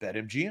with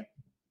BetMGM.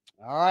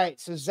 All right.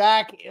 So,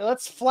 Zach,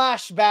 let's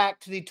flash back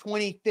to the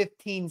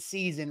 2015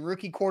 season.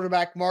 Rookie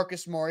quarterback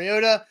Marcus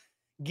Mariota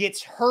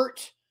gets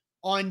hurt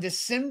on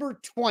December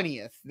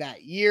 20th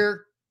that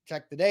year.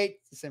 Check the date,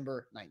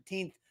 December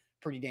 19th.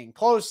 Pretty dang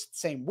close.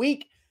 Same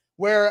week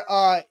where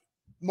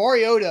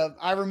Mariota,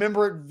 I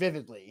remember it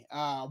vividly.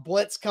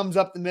 Blitz comes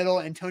up the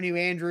middle. Antonio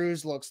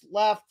Andrews looks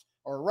left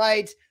or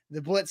right.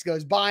 The blitz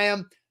goes by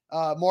him.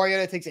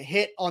 Mariota takes a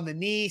hit on the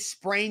knee,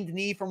 sprained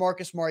knee for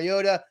Marcus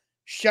Mariota,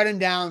 shut him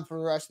down for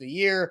the rest of the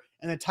year.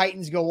 And the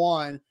Titans go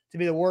on to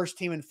be the worst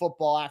team in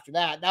football after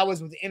that. That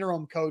was with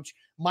interim coach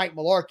Mike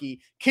Mularkey.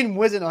 Ken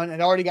Whisenhunt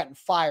had already gotten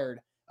fired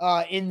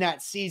in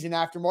that season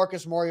after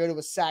Marcus Mariota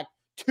was sacked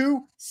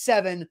 2,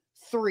 7,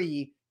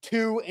 3,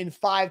 2, and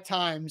 5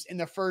 times in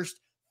the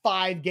first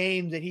 5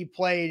 games that he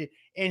played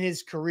in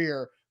his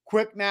career.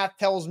 Quick math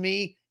tells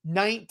me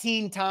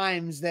 19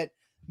 times that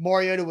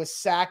Mariota was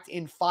sacked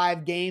in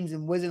 5 games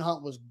and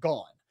Whisenhunt was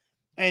gone.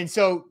 And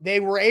so they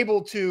were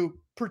able to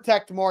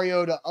protect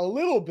Mariota a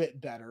little bit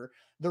better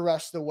the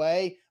rest of the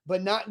way,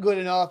 but not good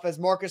enough as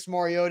Marcus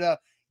Mariota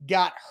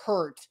got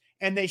hurt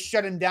and they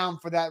shut him down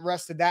for that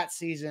rest of that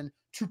season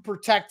to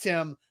protect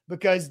him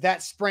because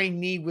that sprained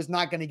knee was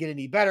not going to get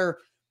any better.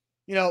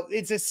 You know,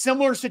 it's a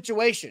similar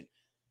situation.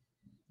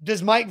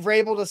 Does Mike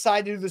Vrabel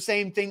decide to do the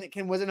same thing that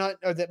Ken Whisenhunt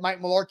or that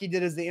Mike Mularkey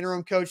did as the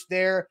interim coach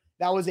there?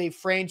 That was a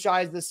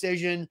franchise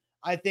decision.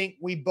 I think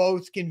we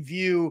both can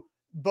view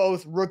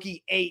both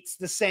rookie 8s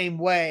the same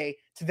way.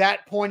 To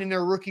that point in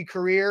their rookie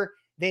career,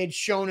 they had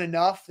shown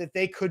enough that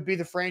they could be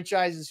the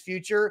franchise's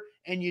future,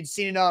 and you'd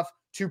seen enough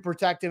to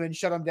protect him and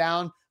shut him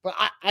down. But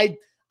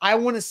I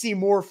want to see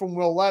more from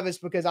Will Levis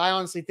because I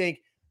honestly think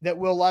that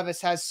Will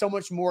Levis has so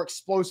much more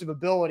explosive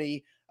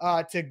ability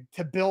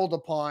to build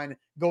upon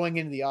going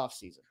into the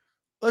offseason.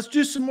 Let's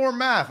do some more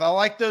math. I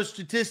like those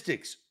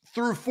statistics.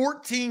 Through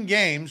 14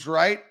 games,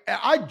 right?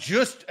 I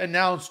just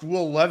announced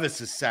Will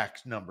Levis's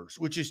sacks numbers,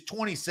 which is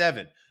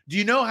 27. Do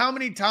you know how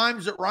many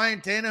times that Ryan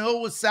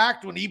Tannehill was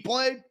sacked when he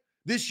played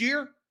this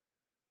year?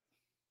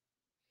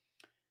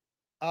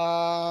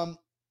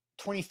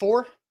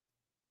 24?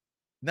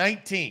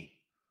 19.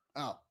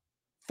 Oh.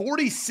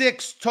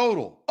 46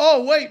 total.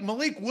 Oh, wait,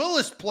 Malik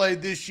Willis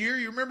played this year.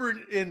 You remember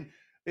in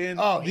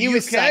he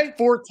was sacked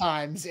 4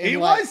 times. He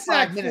was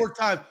sacked 4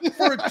 times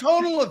for a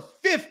total of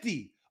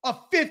 50, a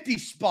 50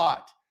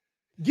 spot.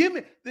 Give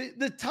me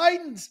the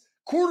Titans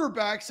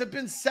quarterbacks have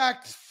been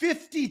sacked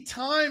 50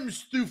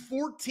 times through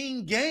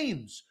 14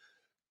 games,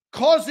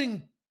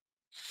 causing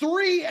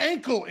 3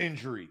 ankle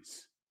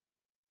injuries.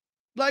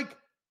 Like,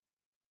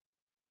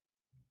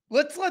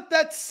 let's let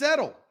that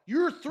settle.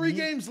 You're 3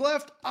 games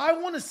left. I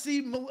want to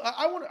see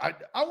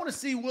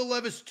Will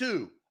Levis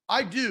too.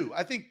 I do.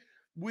 I think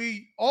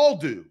we all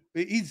do.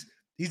 He's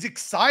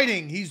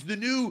exciting. He's the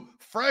new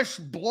fresh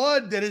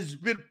blood that has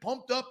been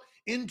pumped up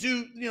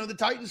into, the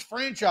Titans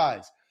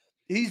franchise.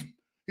 He's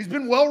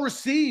been well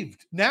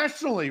received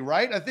nationally,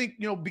 right? I think,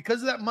 because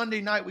of that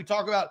Monday night, we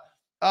talk about,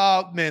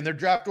 their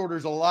draft order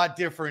is a lot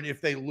different.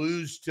 If they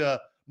lose to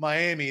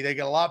Miami, they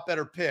get a lot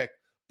better pick.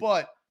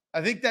 But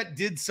I think that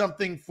did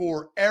something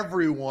for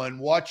everyone,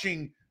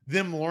 watching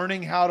them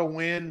learning how to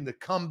win, the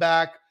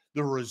comeback,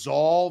 the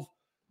resolve.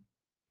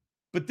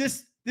 But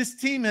this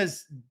team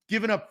has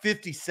given up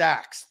 50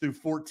 sacks through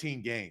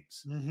 14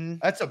 games. Mm-hmm.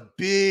 That's a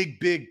big,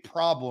 big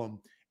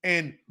problem.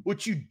 And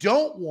what you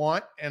don't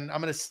want, and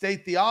I'm going to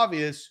state the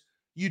obvious,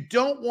 you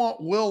don't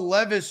want Will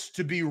Levis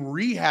to be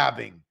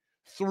rehabbing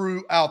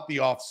throughout the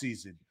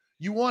offseason.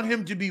 You want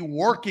him to be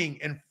working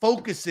and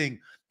focusing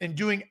and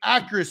doing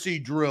accuracy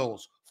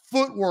drills,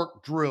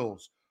 footwork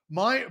drills,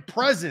 mind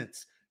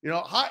presence,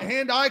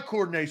 hand-eye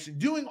coordination,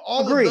 doing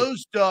all of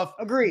those stuff.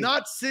 Agreed.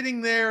 Not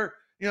sitting there,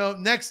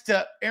 next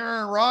to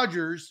Aaron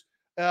Rodgers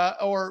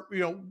or,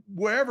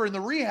 wherever in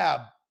the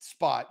rehab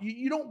spot.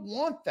 You don't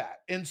want that.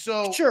 And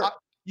so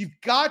you've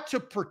got to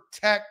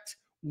protect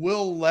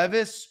Will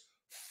Levis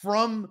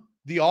from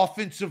the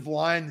offensive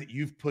line that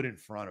you've put in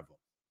front of him.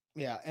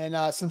 Yeah,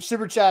 and some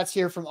super chats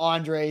here from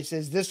Andre. He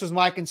says, this was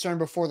my concern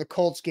before the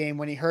Colts game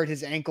when he hurt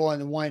his ankle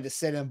and wanted to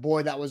sit him.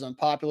 Boy, that was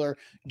unpopular.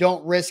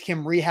 Don't risk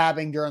him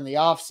rehabbing during the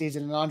offseason.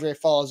 And Andre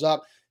follows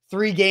up,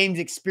 3 games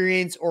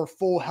experience or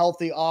full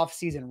healthy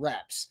offseason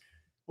reps.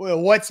 Well,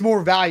 what's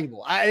more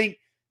valuable? I think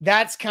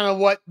that's kind of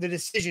what the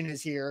decision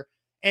is here.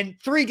 And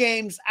 3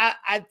 games,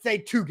 I'd say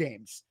 2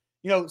 games.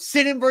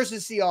 Sit him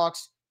versus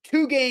Seahawks,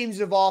 2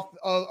 games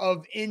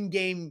of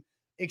in-game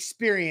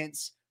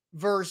experience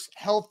versus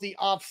healthy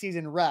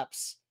offseason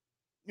reps.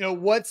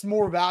 What's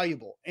more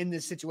valuable in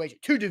this situation?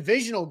 2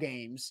 divisional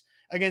games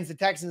against the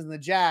Texans and the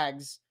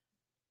Jags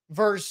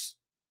versus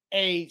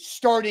a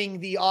starting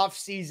the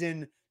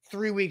offseason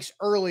 3 weeks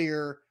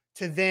earlier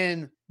to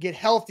then get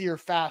healthier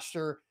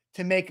faster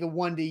to make a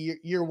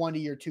year 1 to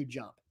year 2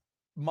 jump.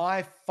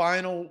 My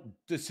final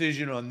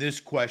decision on this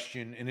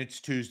question, and it's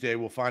Tuesday,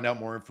 we'll find out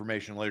more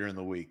information later in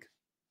the week.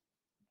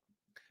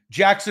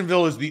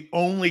 Jacksonville is the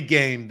only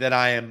game that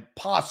I am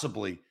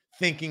possibly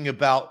thinking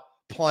about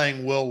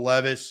playing Will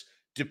Levis,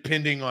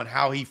 depending on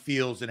how he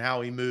feels and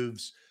how he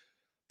moves.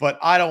 But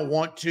I don't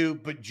want to.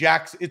 But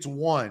it's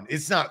 1.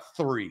 It's not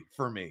 3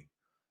 for me.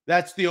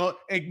 That's the only,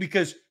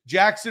 because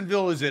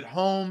Jacksonville is at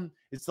home.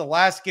 It's the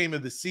last game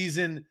of the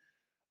season.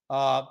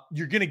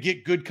 You're going to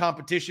get good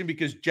competition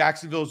because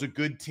Jacksonville is a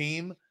good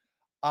team.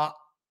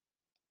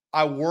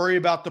 I worry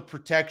about the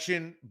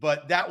protection,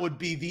 but that would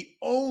be the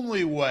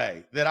only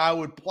way that I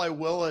would play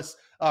Will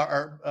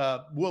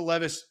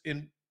Levis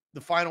in the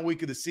final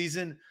week of the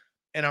season.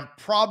 And I'm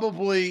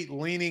probably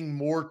leaning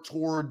more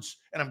towards,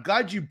 and I'm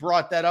glad you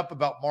brought that up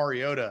about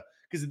Mariota,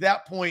 because at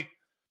that point,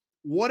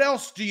 what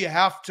else do you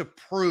have to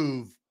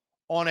prove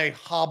on a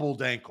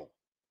hobbled ankle,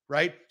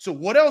 right? So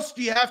what else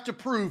do you have to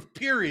prove,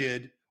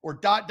 period, or ...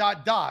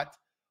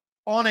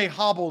 on a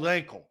hobbled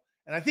ankle?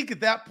 And I think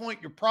at that point,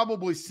 you're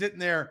probably sitting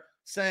there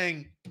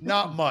saying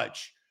not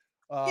much.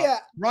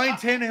 Ryan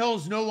Tannehill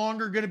is no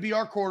longer going to be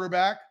our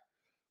quarterback.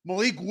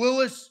 Malik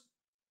Willis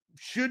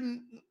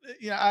shouldn't,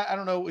 I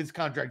don't know his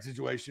contract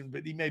situation,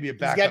 but he may be a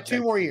backup. He's got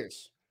 2 more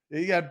years.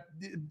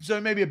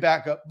 So maybe a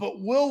backup. But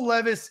Will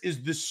Levis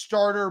is the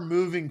starter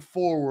moving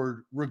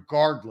forward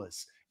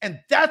regardless. And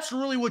that's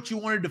really what you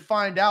wanted to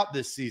find out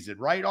this season,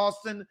 right,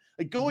 Austin?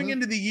 Like going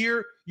into the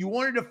year, you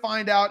wanted to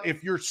find out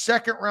if your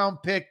second-round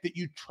pick that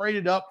you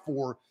traded up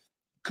for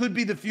could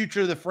be the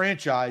future of the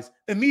franchise,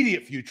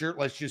 immediate future,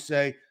 let's just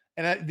say.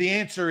 And the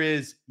answer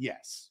is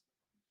yes.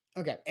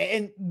 Okay.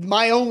 And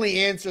my only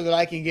answer that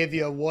I can give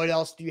you, what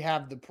else do you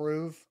have to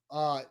prove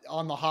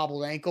on the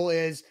hobbled ankle,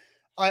 is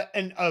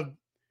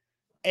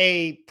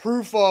a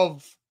proof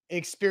of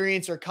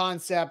experience or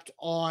concept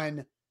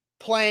on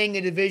playing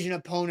a division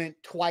opponent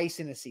twice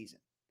in a season.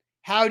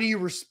 How do you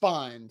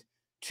respond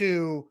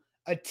to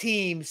a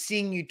team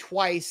seeing you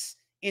twice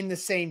in the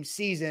same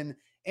season?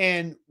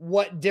 And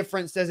what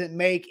difference does it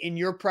make in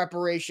your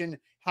preparation,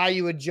 how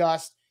you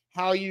adjust,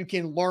 how you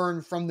can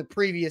learn from the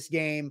previous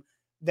game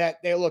that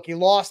you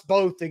lost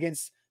both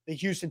against the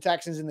Houston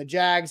Texans and the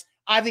Jags.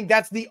 I think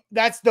that's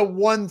the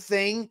one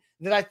thing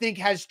that I think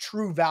has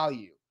true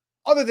value,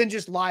 other than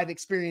just live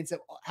experience that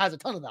has a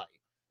ton of value.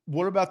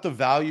 What about the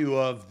value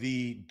of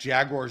the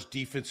Jaguars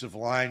defensive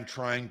line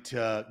trying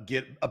to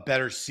get a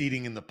better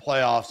seating in the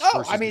playoffs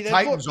versus the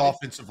Titans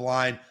offensive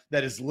line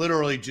that is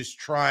literally just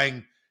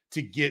trying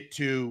to get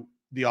to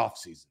the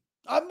offseason?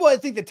 I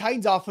think the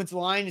Titans offensive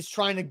line is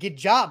trying to get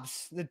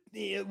jobs.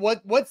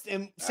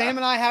 Sam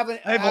and I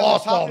haven't. They've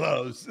lost all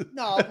those.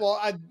 No, well,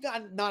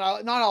 not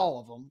all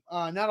of them.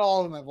 Not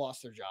all of them have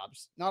lost their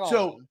jobs. Not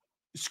all of them.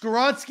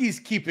 Skoronski's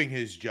keeping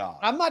his job.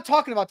 I'm not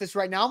talking about this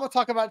right now. I'm going to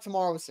talk about it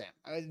tomorrow with Sam.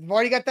 I've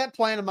already got that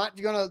plan. I'm not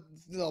going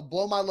to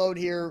blow my load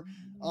here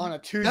on a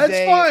Tuesday.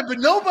 That's fine, but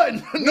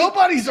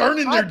nobody's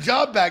earning their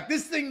job back.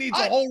 This thing needs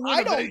a whole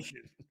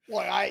renovation.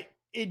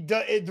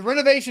 The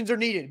renovations are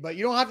needed, but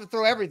you don't have to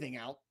throw everything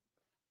out.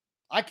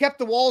 I kept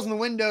the walls and the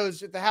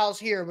windows at the house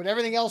here, but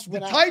everything else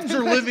went out. The Titans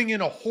are living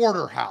in a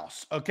hoarder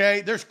house,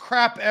 okay? There's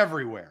crap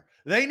everywhere.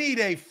 They need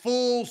a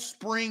full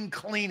spring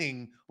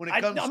cleaning when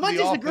it comes to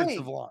the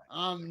offensive line.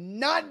 I'm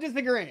not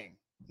disagreeing.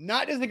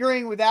 Not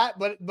disagreeing with that,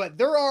 but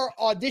there are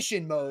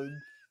audition mode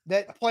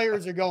that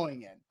players are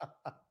going in.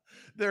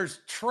 There's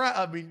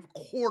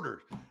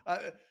quarters.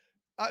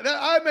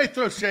 I may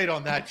throw shade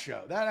on that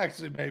show. That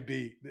actually may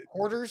be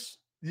quarters.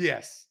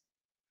 Yes.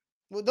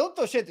 Well, don't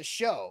throw shade at the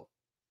show.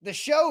 The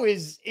show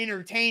is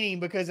entertaining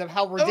because of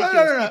how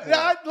ridiculous.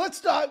 No.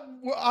 Let's not.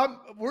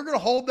 We're going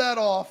to hold that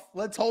off.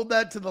 Let's hold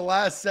that to the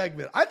last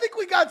segment. I think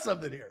we got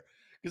something here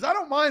because I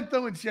don't mind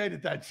throwing shade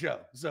at that show.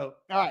 So,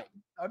 all right.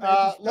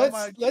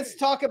 Let's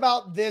talk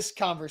about this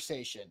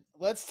conversation.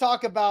 Let's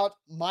talk about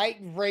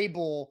Mike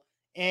Vrabel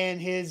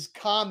and his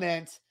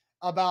comment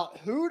about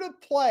who to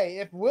play.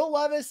 If Will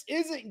Levis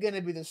isn't going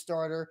to be the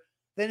starter,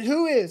 then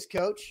who is,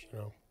 Coach?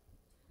 No.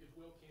 If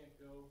Will can't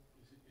go,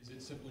 is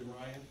it simply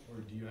Ryan,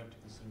 or do you have to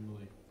consider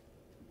Malik?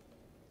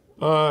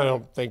 I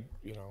don't think,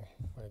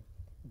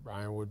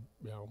 Ryan would,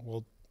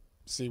 we'll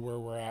see where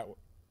we're at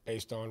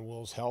based on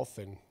Will's health,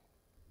 and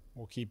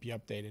we'll keep you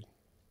updated.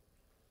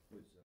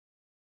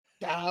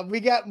 We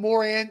got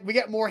more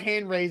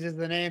hand raises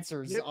than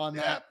answers on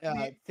that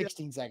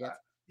 16 seconds.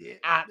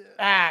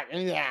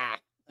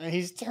 And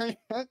he's turning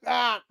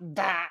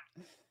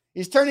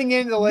he's turning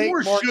into late.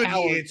 Or should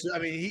he answer? I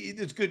mean,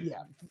 it's good.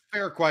 Yeah.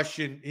 Fair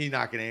question. He's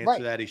not going to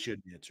answer that. He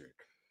shouldn't answer it.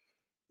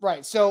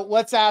 Right. So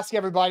let's ask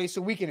everybody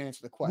so we can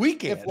answer the question. We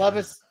can.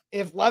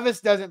 If Levis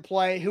doesn't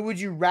play, who would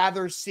you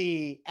rather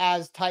see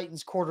as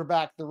Titans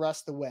quarterback the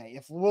rest of the way?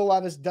 If Will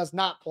Levis does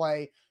not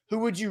play, who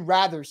would you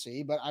rather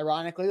see? But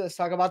ironically, let's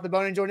talk about the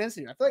Bone and Joint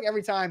Institute. I feel like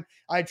every time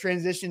I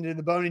transition to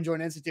the Bone and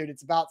Joint Institute,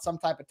 it's about some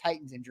type of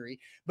Titans injury.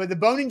 But the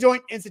Bone and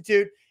Joint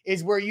Institute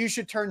is where you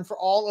should turn for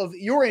all of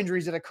your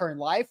injuries that occur in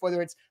life,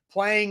 whether it's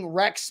playing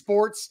rec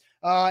sports,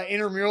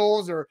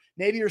 intramurals, or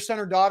maybe your son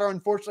or daughter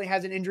unfortunately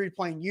has an injury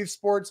playing youth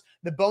sports.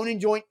 The Bone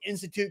and Joint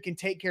Institute can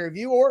take care of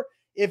you. Or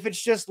if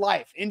it's just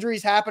life,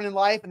 injuries happen in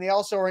life and they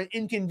also are an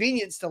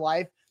inconvenience to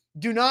life.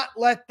 Do not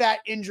let that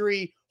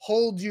injury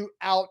hold you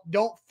out.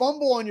 Don't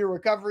fumble on your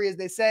recovery, as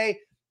they say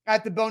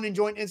at the Bone and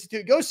Joint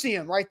Institute. Go see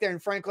them right there in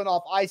Franklin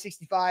off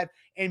I-65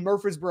 and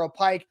Murfreesboro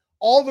Pike.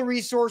 All the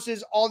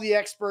resources, all the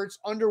experts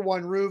under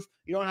one roof.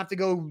 You don't have to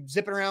go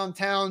zipping around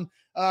town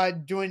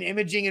doing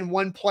imaging in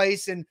one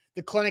place and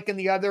the clinic in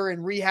the other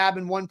and rehab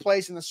in one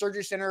place and the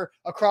surgery center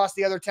across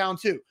the other town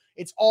too.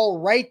 It's all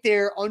right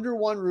there under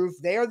one roof.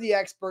 They are the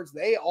experts.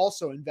 They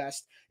also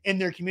invest in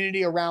their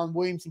community around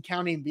Williamson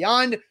County and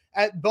beyond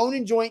at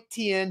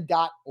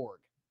boneandjointtn.org.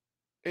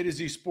 A to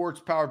Z Sports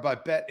powered by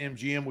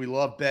BetMGM. We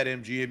love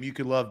BetMGM. You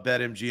can love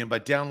BetMGM by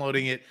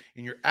downloading it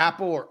in your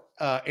Apple or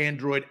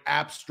Android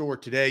app store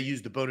today.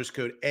 Use the bonus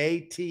code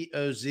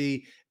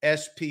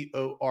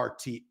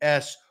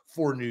ATOZSPORTS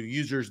for new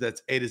users.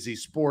 That's A to Z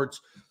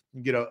Sports.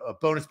 You get a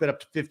bonus bet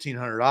up to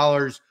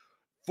 $1,500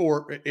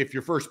 for if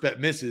your first bet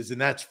misses, and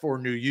that's for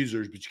new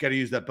users. But you got to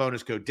use that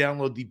bonus code.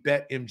 Download the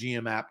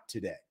BetMGM app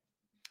today.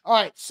 All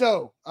right,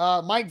 so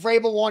Mike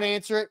Vrabel won't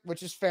answer it,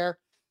 which is fair.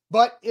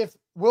 But if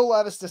Will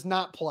Levis does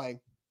not play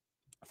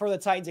for the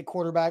Titans at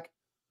quarterback,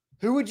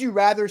 who would you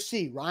rather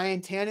see, Ryan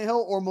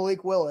Tannehill or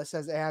Malik Willis,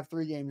 as they have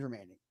 3 games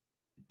remaining?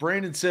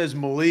 Brandon says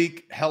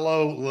Malik.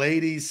 Hello,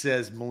 ladies,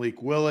 says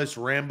Malik Willis.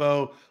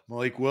 Rambo,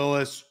 Malik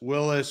Willis.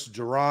 Willis,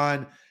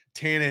 Duran,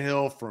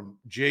 Tannehill from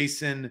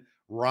Jason.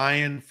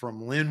 Ryan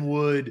from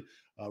Linwood.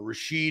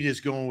 Rashid is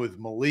going with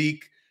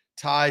Malik.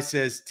 Ty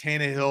says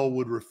Tannehill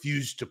would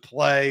refuse to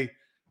play.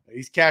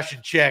 He's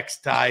cashing checks,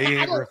 Ty. He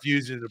ain't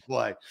refusing to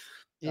play.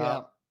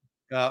 Yeah.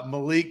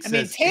 Malik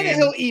says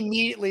Tannehill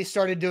immediately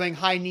started doing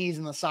high knees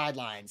in the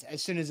sidelines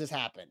as soon as this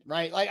happened,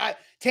 right?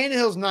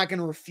 Tannehill's not going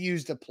to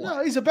refuse to play.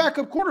 No, he's a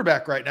backup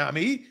quarterback right now. I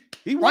mean,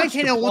 he Ryan wants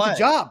Tannehill to play. wants a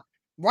job,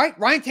 right?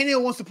 Ryan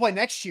Tannehill wants to play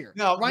next year.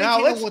 Now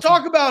let's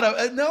talk about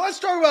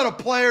a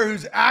player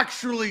who's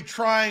actually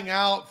trying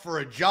out for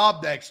a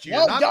job next year.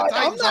 Well, I've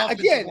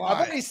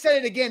already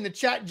said it again. The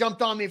chat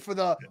jumped on me for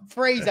the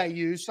phrase I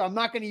used, so I'm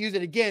not going to use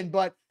it again.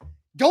 But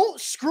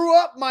don't screw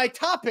up my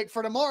topic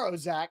for tomorrow,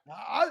 Zach.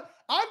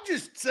 I'm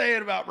just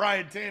saying about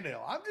Ryan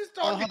Tannehill. I'm just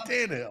talking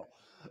Tannehill.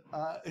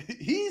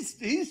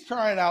 He's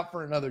trying out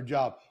for another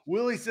job.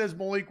 Willie says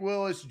Malik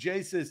Willis.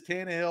 Jay says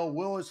Tannehill.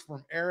 Willis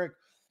from Eric.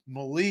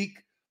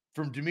 Malik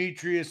from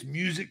Demetrius.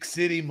 Music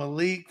City.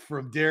 Malik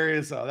from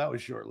Darius. Oh, that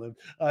was short-lived.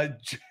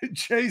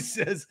 Jay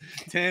says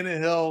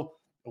Tannehill.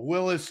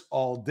 Willis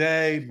all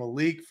day.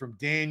 Malik from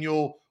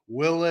Daniel.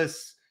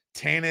 Willis.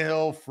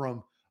 Tannehill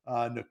from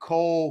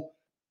Nicole.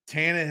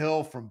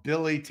 Tannehill from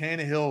Billy.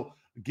 Tannehill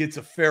gets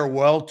a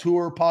farewell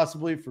tour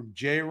possibly from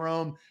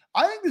J-Rome.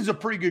 I think this is a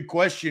pretty good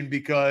question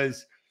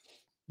because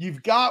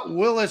you've got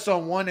Willis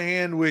on one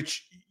hand,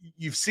 which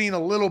you've seen a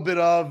little bit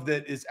of,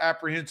 that is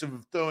apprehensive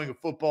of throwing a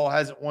football,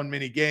 hasn't won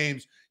many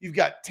games. You've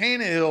got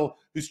Tannehill,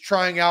 who's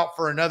trying out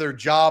for another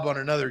job on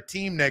another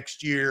team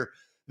next year,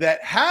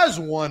 that has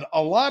won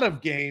a lot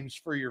of games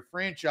for your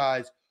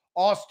franchise.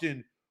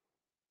 Austin,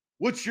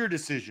 what's your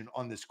decision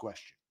on this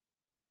question?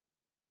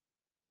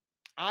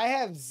 I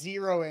have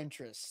zero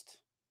interest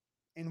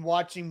in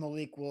watching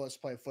Malik Willis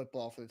play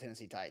football for the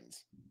Tennessee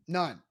Titans.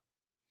 None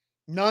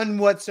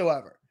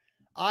whatsoever.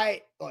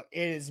 It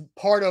is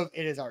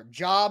our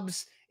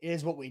jobs. It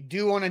is what we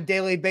do on a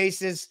daily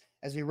basis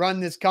as we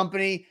run this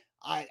company.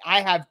 I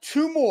have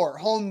 2 more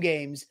home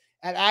games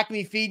at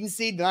Acme Feed and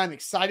Seed that I'm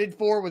excited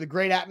for, with a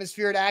great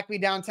atmosphere at Acme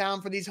downtown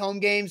for these home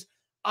games.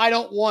 I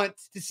don't want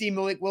to see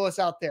Malik Willis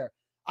out there.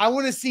 I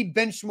want to see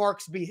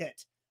benchmarks be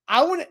hit.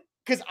 I'll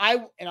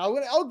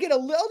give a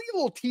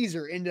little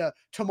teaser into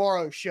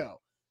tomorrow's show.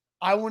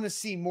 I want to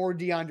see more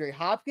DeAndre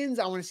Hopkins.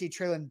 I want to see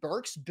Treylon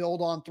Burks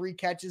build on 3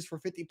 catches for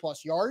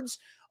 50-plus yards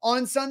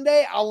on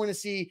Sunday. I want to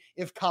see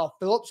if Kyle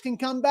Phillips can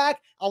come back.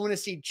 I want to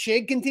see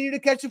Chig continue to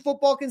catch the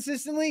football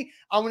consistently.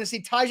 I want to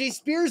see Tyjae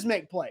Spears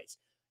make plays.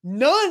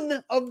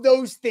 None of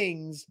those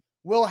things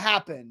will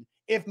happen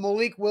if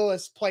Malik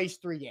Willis plays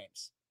 3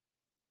 games.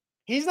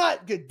 He's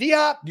not good.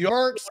 D-Hop,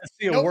 Burks.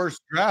 You see a worse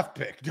draft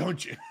pick,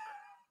 don't you?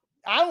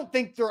 I don't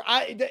think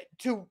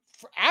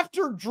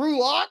after Drew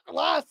Lock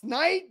last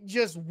night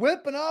just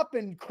whipping up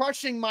and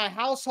crushing my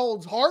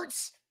household's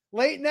hearts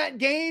late in that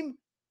game,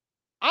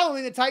 I don't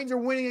think the Titans are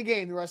winning a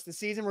game the rest of the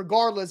season,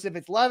 regardless if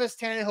it's Levis,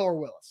 Tannehill, or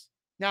Willis.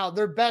 Now,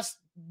 their best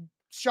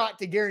shot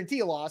to guarantee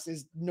a loss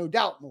is no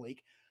doubt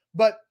Malik,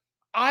 but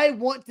I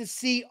want to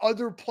see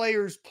other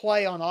players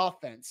play on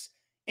offense.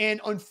 And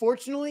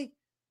unfortunately,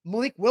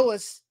 Malik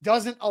Willis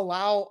doesn't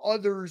allow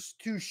others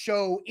to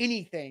show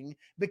anything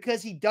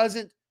because he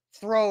doesn't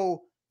throw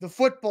the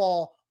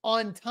football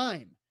on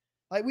time.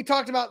 Like we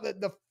talked about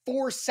the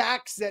 4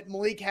 sacks that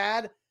Malik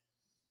had.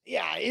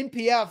 Yeah,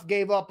 NPF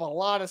gave up a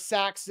lot of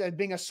sacks at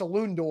being a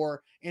saloon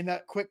door in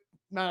that quick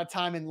amount of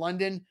time in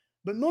London.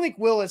 But Malik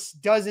Willis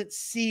doesn't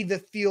see the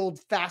field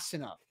fast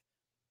enough.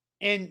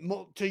 And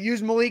to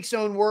use Malik's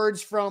own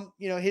words from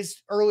his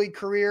early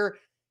career,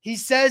 he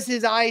says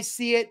his eyes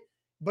see it,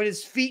 but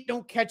his feet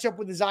don't catch up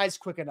with his eyes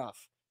quick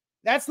enough.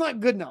 That's not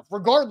good enough.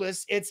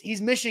 Regardless,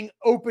 he's missing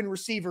open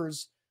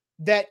receivers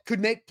that could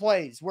make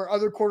plays where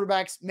other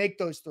quarterbacks make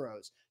those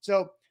throws.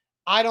 So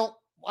I don't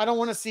I don't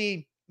want to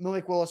see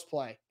Malik Willis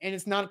play. And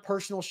it's not a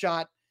personal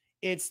shot.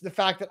 It's the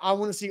fact that I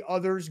want to see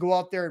others go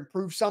out there and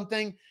prove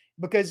something,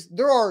 because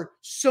there are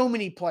so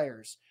many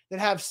players that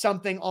have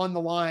something on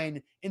the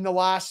line in the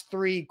last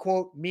 3,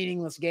 quote,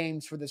 meaningless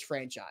games for this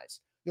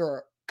franchise. There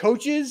are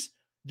coaches,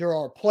 there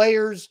are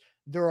players,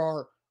 there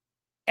are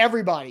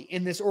everybody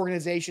in this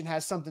organization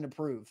has something to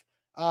prove,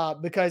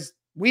 because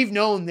we've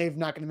known they're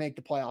not going to make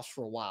the playoffs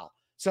for a while.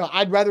 So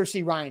I'd rather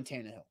see Ryan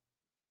Tannehill.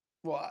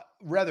 Well, I'd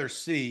rather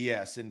see,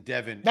 yes, and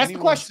Devin. That's the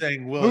question.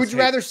 Saying Who would you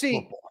rather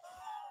see?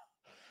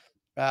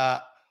 I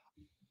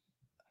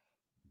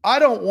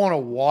don't want to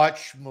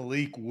watch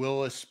Malik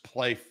Willis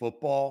play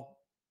football,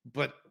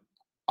 but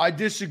I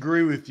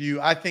disagree with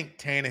you. I think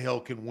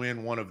Tannehill can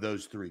win one of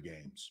those 3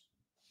 games.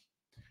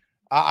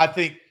 I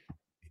think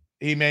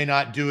he may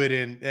not do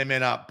it they may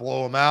not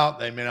blow him out.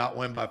 They may not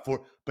win by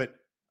 4, but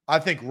I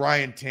think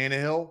Ryan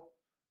Tannehill,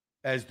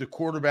 as the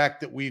quarterback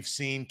that we've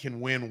seen,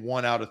 can win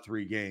 1 out of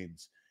 3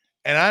 games.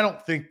 And I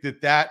don't think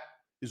that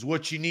is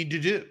what you need to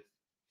do.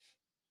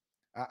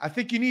 I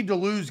think you need to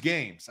lose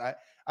games.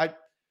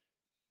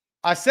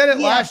 I said it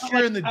last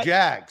year in the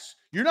Jags.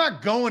 You're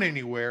not going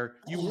anywhere.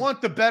 You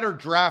want the better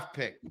draft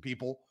pick,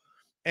 people.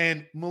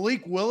 And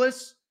Malik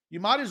Willis, you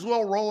might as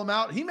well roll him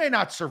out. He may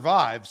not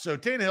survive, so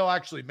Tannehill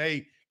actually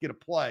may get a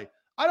play.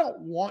 I don't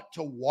want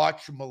to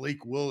watch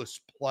Malik Willis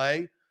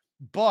play,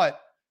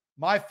 but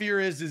my fear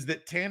is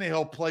that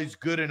Tannehill plays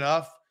good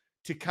enough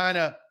to kind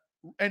of,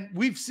 and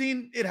we've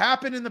seen it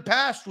happen in the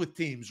past with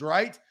teams,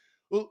 right?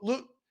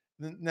 Look,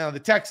 now the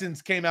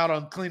Texans came out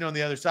on clean on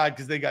the other side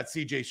because they got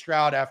CJ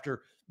Stroud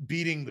after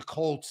beating the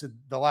Colts in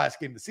the last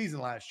game of the season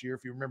last year,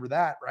 if you remember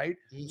that, right?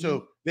 Mm-hmm.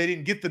 So they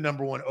didn't get the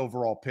number 1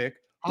 overall pick.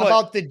 How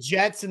about the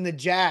Jets and the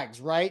Jags,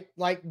 right?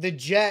 Like the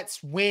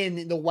Jets win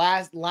in the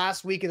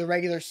last week of the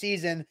regular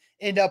season,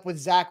 end up with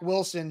Zach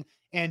Wilson,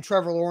 and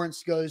Trevor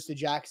Lawrence goes to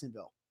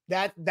Jacksonville.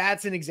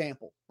 That's an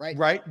example, right?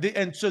 Right.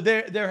 And so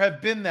there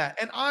have been that.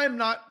 And I'm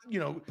not,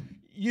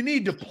 you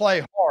need to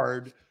play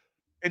hard,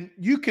 and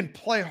you can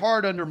play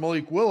hard under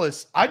Malik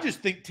Willis. I just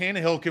think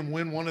Tannehill can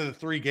win one of the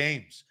 3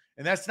 games,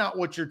 and that's not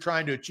what you're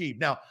trying to achieve.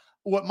 Now,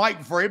 what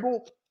Mike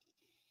Vrabel,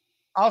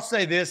 I'll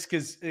say this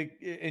because,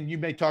 and you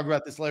may talk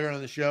about this later on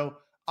in the show,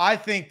 I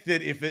think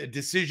that if a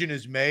decision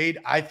is made,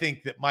 I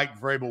think that Mike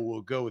Vrabel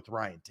will go with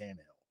Ryan Tannehill.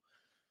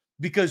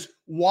 Because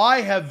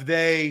why didn't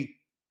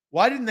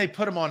they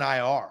put him on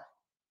IR,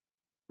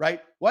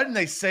 right? Why didn't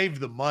they save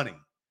the money?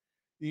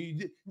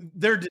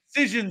 Their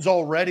decisions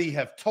already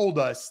have told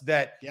us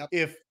that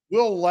if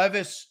Will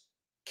Levis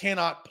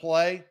cannot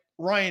play,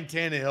 Ryan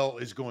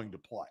Tannehill is going to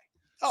play.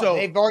 So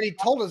they've already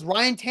told us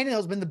Ryan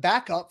Tannehill's been the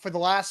backup for the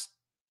last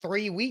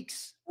 3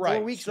 weeks, 4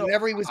 weeks, so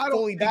whenever he was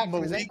fully back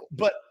from his ankle.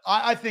 But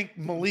I think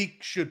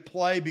Malik should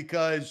play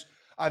because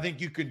I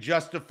think you can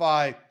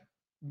justify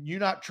you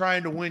not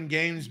trying to win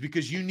games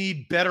because you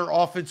need better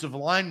offensive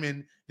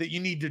linemen that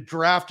you need to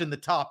draft in the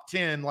top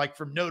 10, like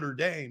from Notre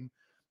Dame.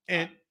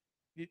 And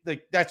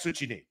like that's what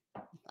you need.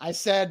 I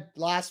said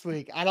last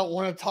week, I don't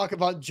want to talk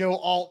about Joe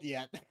Alt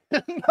yet.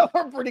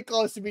 We're pretty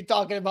close to be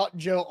talking about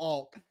Joe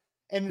Alt.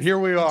 And here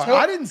we are.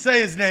 I didn't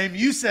say his name.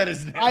 You said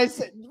his name. I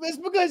said it's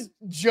because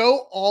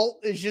Joe Alt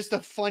is just a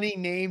funny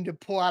name to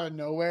pull out of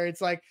nowhere.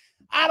 It's like,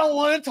 I don't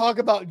want to talk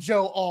about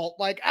Joe Alt.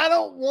 Like, I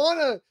don't want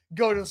to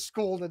go to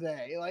school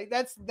today. Like,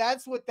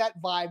 that's what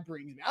that vibe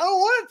brings me. I don't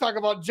want to talk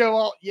about Joe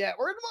Alt yet.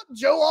 We're talking about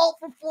Joe Alt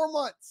for 4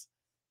 months.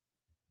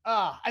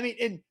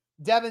 And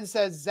Devin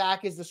says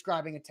Zach is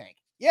describing a tank.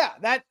 Yeah,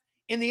 that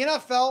in the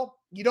NFL,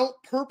 you don't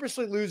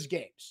purposely lose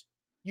games.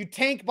 You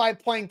tank by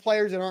playing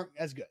players that aren't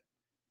as good.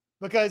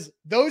 Because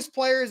those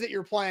players that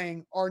you're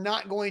playing are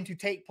not going to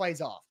take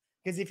plays off.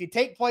 Because if you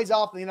take plays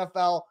off in the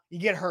NFL, you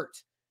get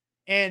hurt.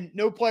 And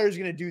no player is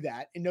going to do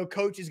that. And no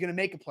coach is going to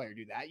make a player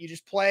do that. You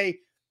just play,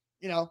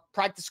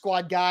 practice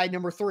squad guy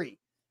number 3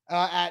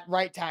 at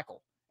right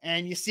tackle.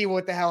 And you see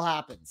what the hell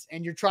happens.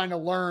 And you're trying to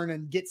learn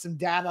and get some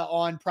data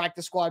on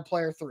practice squad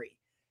player 3.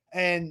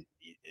 And,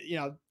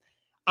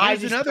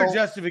 there's another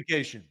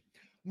justification.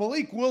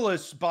 Malik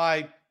Willis,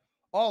 by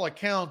all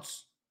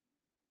accounts,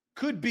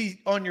 could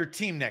be on your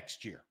team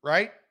next year,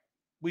 right?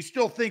 We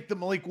still think that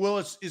Malik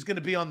Willis is going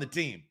to be on the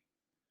team.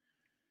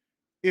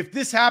 If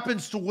this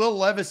happens to Will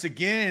Levis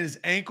again and his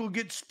ankle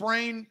gets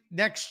sprained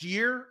next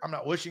year, I'm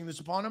not wishing this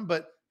upon him,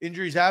 but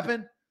injuries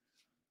happen.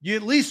 You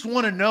at least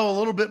want to know a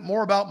little bit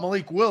more about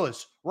Malik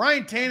Willis.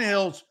 Ryan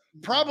Tannehill's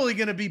probably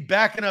going to be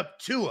backing up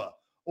Tua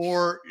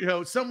or,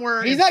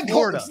 somewhere in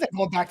Florida. He's not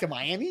going back to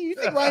Miami. You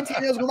think Ryan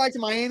Tannehill's going back to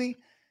Miami?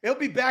 He'll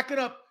be backing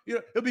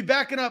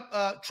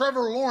up,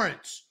 Trevor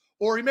Lawrence.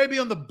 Or he may be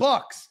on the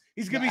Bucks.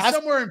 He's going to be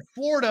somewhere in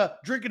Florida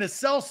drinking a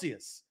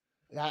Celsius.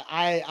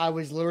 I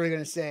was literally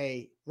going to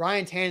say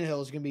Ryan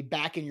Tannehill is going to be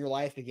back in your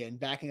life again,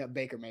 backing up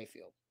Baker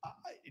Mayfield.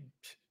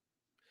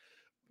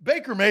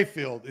 Baker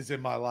Mayfield is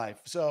in my life.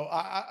 So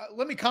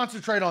let me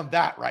concentrate on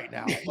that right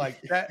now. Like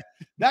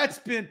that's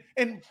been,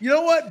 and you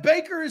know what?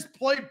 Baker has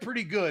played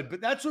pretty good, but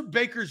that's what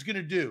Baker's going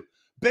to do.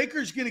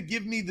 Baker's going to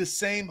give me the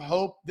same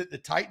hope that the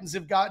Titans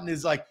have gotten,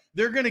 is like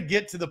they're going to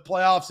get to the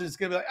playoffs and it's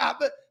going to be like,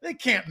 but they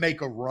can't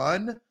make a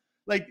run.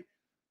 Like,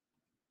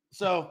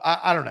 so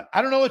I don't know.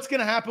 I don't know what's going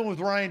to happen with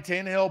Ryan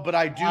Tannehill, but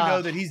I do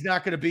know that he's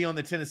not going to be on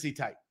the Tennessee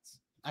Titans.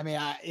 I mean,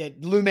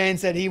 Looming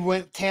said he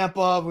went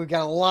Tampa. We've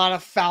got a lot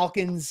of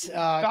Falcons.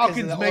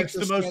 Falcons makes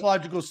the most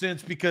logical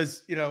sense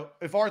because, you know,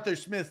 if Arthur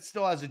Smith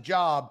still has a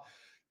job,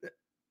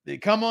 they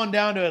come on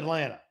down to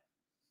Atlanta.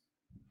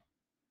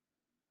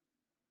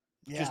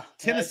 Yeah. Just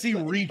Tennessee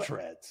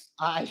retreads.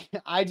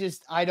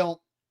 I don't.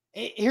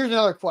 Here's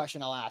another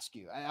question I'll ask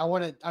you.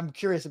 I'm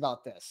curious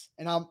about this,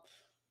 and I'll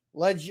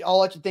let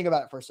you think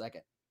about it for a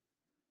second.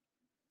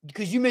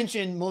 Because you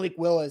mentioned Malik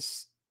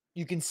Willis,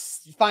 you can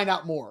find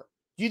out more.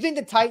 Do you think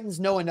the Titans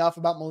know enough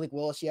about Malik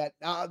Willis yet?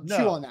 No.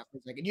 Chew on that for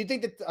a second. Do you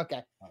think that?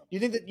 Okay. Do you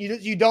think that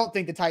you don't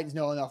think the Titans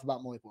know enough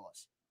about Malik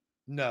Willis?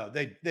 No,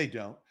 they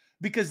don't,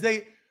 because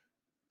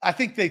I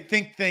think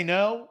they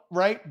know,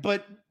 right?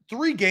 But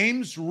 3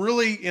 games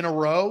really in a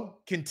row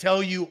can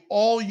tell you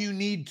all you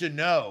need to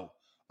know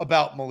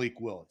about Malik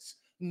Willis.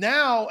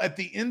 Now at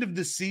the end of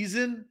the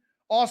season,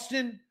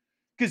 Austin,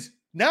 because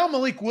now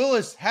Malik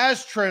Willis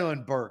has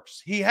Treylon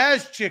Burks. He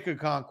has Chika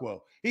Okonkwo.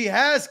 He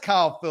has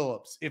Kyle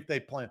Phillips if they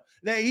play him.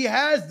 He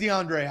has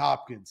DeAndre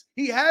Hopkins.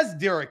 He has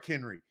Derrick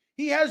Henry.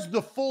 He has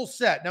the full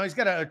set. Now he's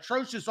got an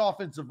atrocious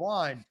offensive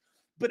line.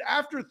 But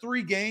after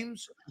 3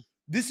 games,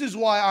 this is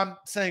why I'm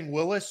saying,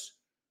 Willis,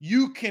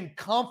 you can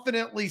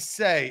confidently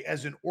say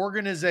as an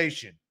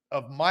organization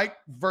of Mike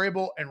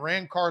Vrabel and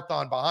Rand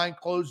Carthon behind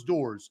closed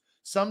doors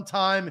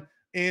sometime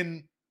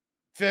in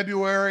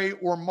February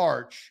or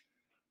March,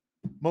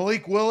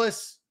 Malik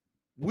Willis,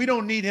 we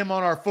don't need him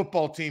on our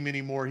football team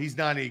anymore. He's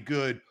not any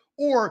good.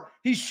 Or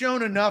he's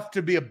shown enough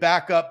to be a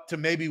backup to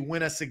maybe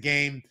win us a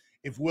game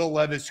if Will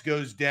Levis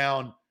goes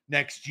down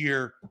next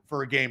year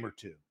for a game or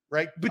 2,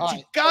 right? But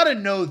you got to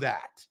know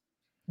that.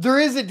 There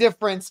is a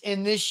difference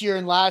in this year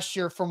and last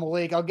year for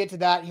Malik. I'll get to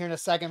that here in a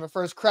second. But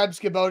first, Krebs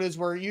Kubota is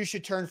where you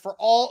should turn for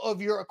all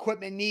of your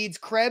equipment needs.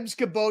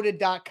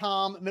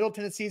 KrebsKubota.com, Middle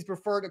Tennessee's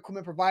preferred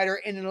equipment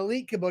provider and an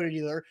elite Kubota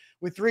dealer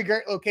with 3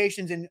 great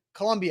locations in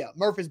Columbia,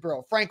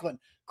 Murfreesboro, Franklin.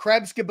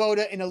 Krebs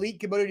Kubota, an elite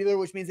Kubota dealer,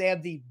 which means they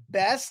have the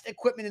best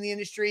equipment in the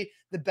industry,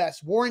 the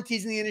best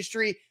warranties in the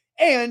industry,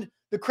 and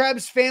the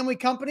Krebs family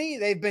company.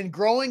 They've been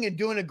growing and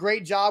doing a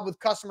great job with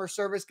customer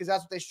service because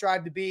that's what they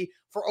strive to be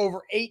for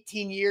over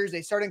 18 years.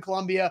 They start in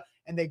Columbia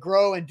and they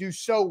grow and do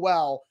so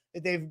well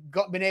that they've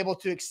been able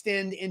to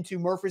extend into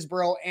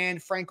Murfreesboro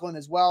and Franklin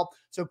as well.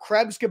 So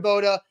Krebs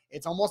Kubota,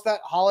 it's almost that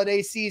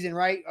holiday season,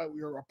 right?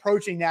 We're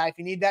approaching that. If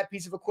you need that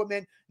piece of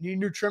equipment, need a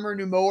new trimmer,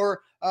 new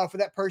mower for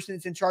that person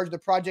that's in charge of the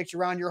projects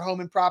around your home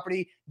and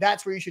property,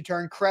 that's where you should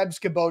turn,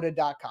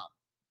 KrebsKubota.com.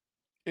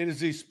 It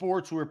is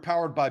eSports. We're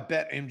powered by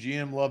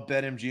BetMGM. Love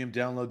BetMGM.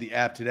 Download the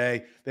app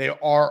today. They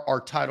are our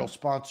title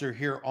sponsor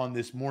here on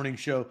this morning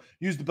show.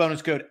 Use the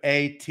bonus code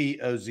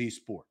ATOZ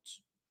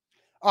Sports.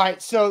 All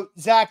right. So,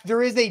 Zach,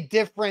 there is a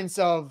difference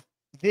of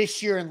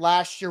this year and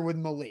last year with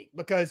Malik,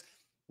 because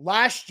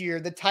last year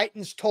the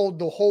Titans told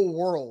the whole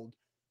world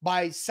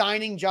by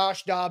signing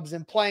Josh Dobbs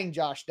and playing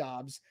Josh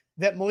Dobbs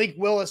that Malik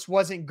Willis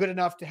wasn't good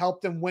enough to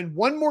help them win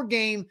one more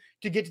game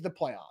to get to the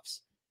playoffs.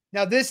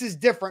 Now, this is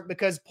different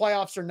because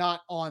playoffs are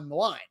not on the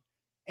line.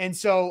 And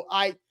so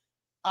I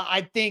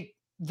think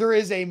there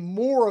is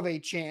more of a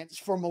chance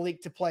for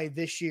Malik to play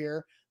this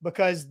year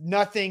because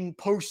nothing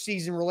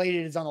postseason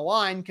related is on the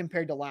line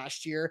compared to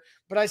last year.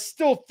 But I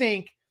still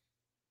think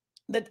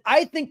that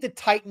the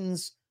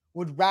Titans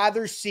would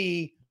rather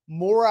see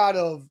more out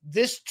of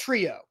this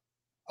trio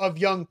of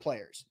young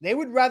players. They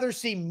would rather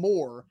see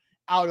more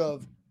out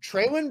of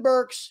Treylon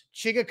Burks,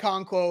 Chika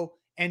Okonkwo,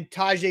 and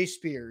Tyjae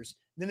Spears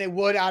than they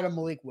would out of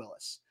Malik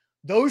Willis.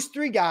 Those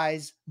 3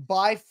 guys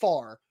by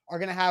far are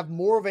going to have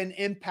more of an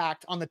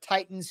impact on the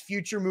Titans'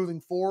 future moving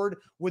forward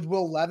with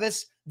Will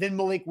Levis than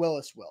Malik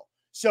Willis will.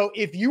 So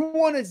if you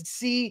want to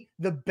see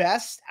the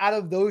best out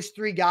of those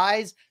 3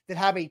 guys that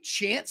have a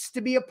chance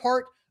to be a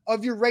part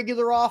of your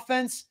regular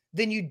offense,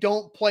 then you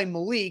don't play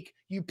Malik.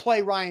 You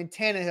play Ryan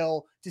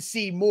Tannehill to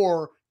see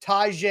more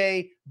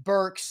Tyjae,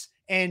 Burks,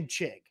 and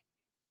Chig.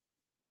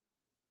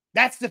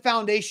 That's the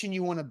foundation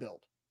you want to build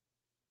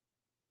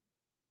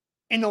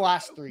in the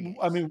last 3 games.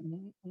 I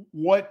mean,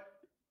 what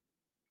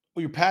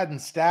you're padding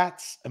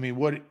stats? I mean,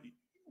 what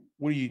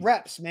are you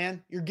reps,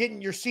 man?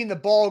 You're seeing the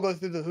ball go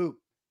through the hoop.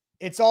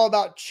 It's all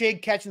about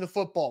Chig catching the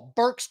football.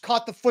 Burks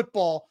caught the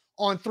football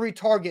on 3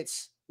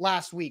 targets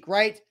last week,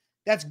 right?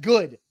 That's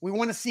good. We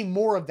want to see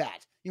more of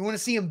that. You want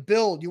to see him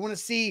build. You want to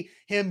see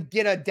him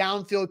get a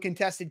downfield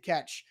contested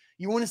catch.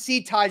 You want to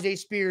see Tyjae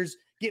Spears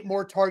get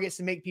more targets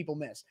and make people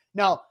miss.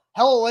 Now,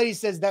 Hello Lady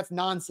says that's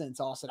nonsense,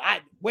 Austin.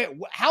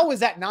 How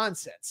is that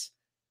nonsense?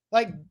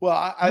 Like,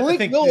 well, I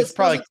think Willis it's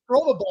probably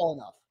throw the ball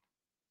enough.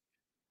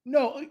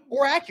 No,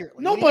 or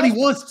accurately. Nobody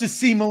wants to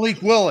see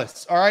Malik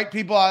Willis. All right,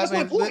 people.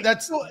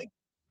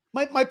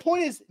 My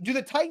point is, do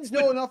the Titans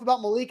know enough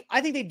about Malik? I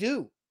think they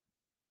do.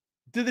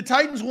 Do the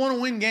Titans want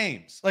to win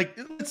games? Like,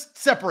 let's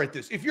separate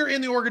this. If you're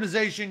in the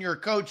organization, you're a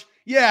coach,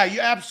 Yeah, you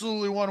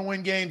absolutely want to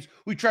win games.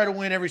 We try to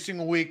win every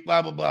single week,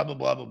 blah, blah, blah, blah,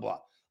 blah, blah, blah.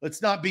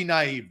 Let's not be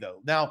naive,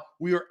 though. Now,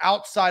 we are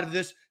outside of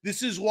this.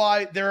 This is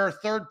why there are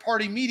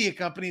third-party media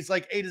companies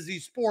like A to Z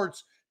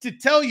Sports to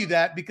tell you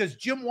that, because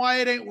Jim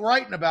Wyatt ain't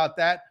writing about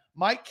that.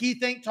 Mike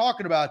Keith ain't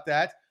talking about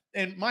that.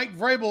 And Mike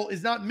Vrabel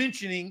is not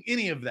mentioning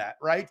any of that,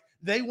 right?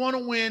 They want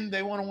to win.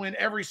 They want to win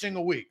every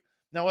single week.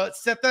 Now,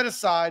 let's set that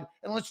aside,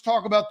 and let's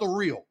talk about the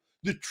real.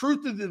 The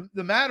truth of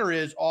the matter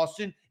is,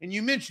 Austin, and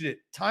you mentioned it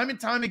time and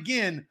time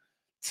again,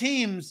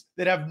 teams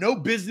that have no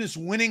business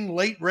winning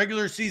late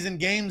regular season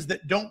games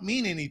that don't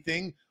mean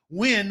anything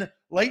win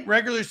late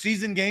regular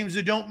season games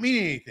that don't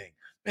mean anything.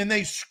 And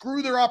they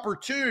screw their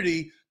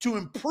opportunity to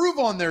improve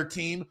on their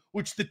team,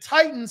 which the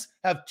Titans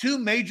have two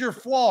major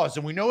flaws.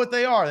 And we know what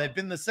they are. They've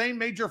been the same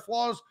major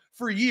flaws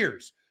for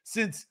years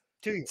since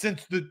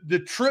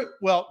the trip.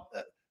 Well,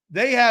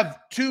 they have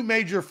two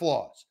major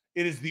flaws.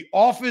 It is the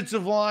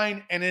offensive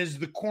line and it is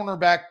the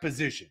cornerback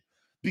position.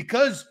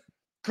 Because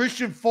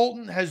Christian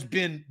Fulton has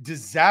been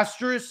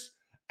disastrous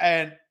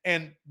and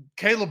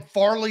Caleb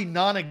Farley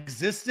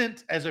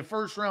non-existent as a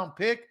first-round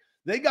pick,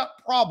 they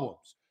got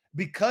problems.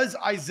 Because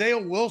Isaiah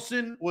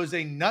Wilson was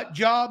a nut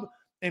job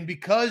and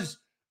because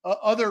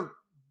other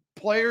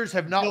players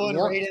have not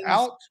worked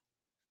out,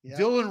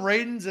 Dylan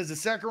Radins as a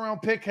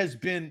second-round pick has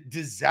been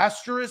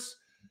disastrous.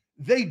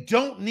 They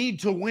don't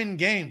need to win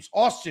games.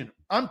 Austin,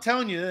 I'm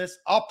telling you this.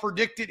 I'll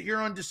predict it here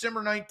on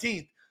December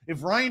 19th.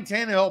 If Ryan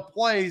Tannehill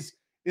plays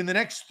in the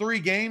next 3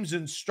 games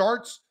and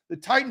starts, the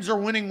Titans are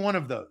winning one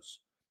of those.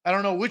 I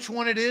don't know which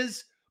one it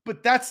is,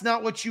 but that's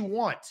not what you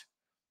want.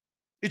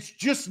 It's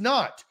just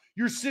not.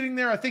 You're sitting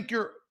there. I think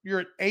you're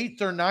at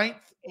 8th or 9th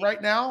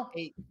right now.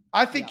 8.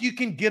 I think you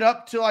can get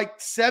up to like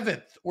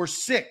 7th or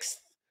 6th.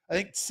 I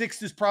think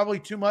 6th is probably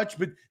too much,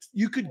 but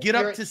you could get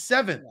up to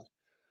 7th.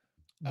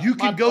 You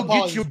can go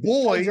get your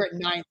boy.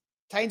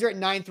 Titans are at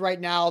 9th right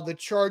now. The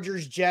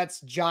Chargers,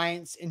 Jets,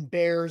 Giants, and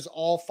Bears,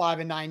 all 5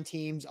 and 9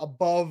 teams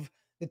above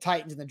the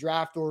Titans in the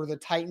draft order. The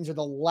Titans are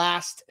the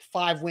last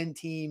 5-win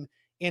team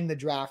in the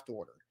draft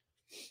order.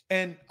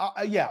 And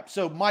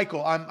so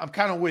Michael, I'm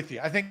kind of with you.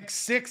 I think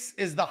 6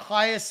 is the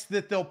highest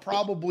that they'll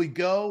probably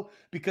go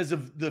because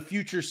of the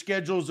future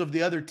schedules of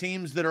the other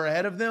teams that are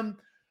ahead of them.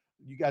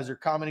 You guys are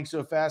commenting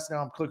so fast now.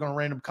 I'm clicking on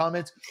random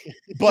comments,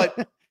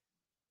 but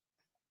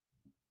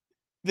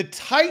the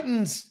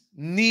Titans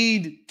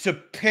need to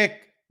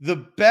pick the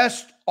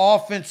best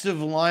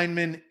offensive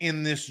linemen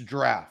in this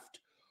draft.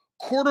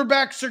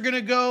 Quarterbacks are going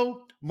to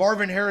go.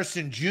 Marvin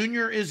Harrison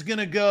Jr. is going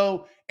to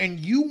go. And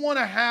you want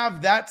to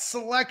have that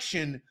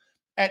selection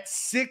at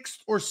 6th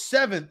or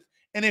 7th.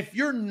 And if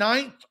you're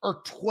 9th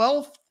or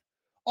 12th,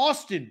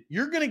 Austin,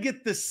 you're going to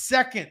get the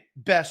second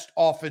best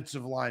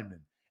offensive lineman.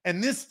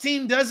 And this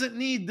team doesn't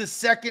need the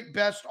second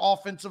best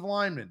offensive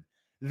lineman.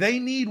 They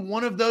need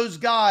one of those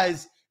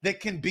guys that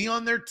can be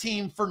on their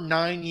team for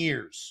 9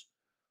 years.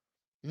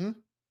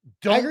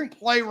 Don't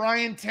play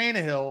Ryan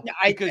Tannehill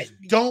because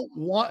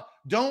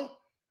don't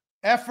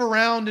F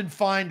around and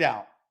find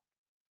out.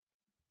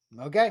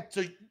 Okay.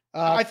 So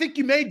I think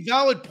you made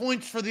valid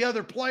points for the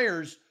other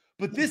players,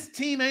 but this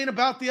team ain't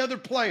about the other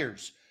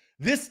players.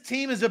 This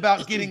team is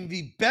about getting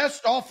the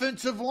best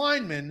offensive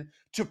lineman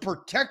to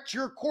protect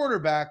your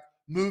quarterback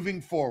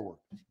moving forward.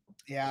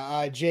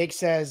 Yeah. Jake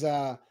says,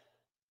 I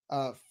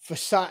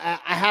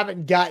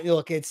haven't got,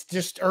 look, it's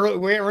just early.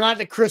 We're not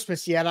to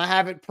Christmas yet. I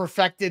haven't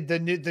perfected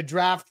the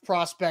draft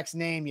prospect's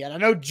name yet. I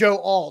know Joe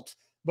Alt,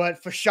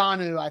 but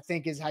Fashanu, I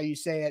think is how you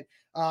say it.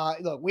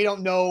 Look, we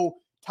don't know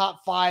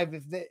top 5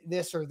 if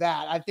this or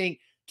that. I think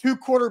 2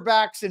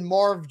 quarterbacks and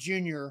Marv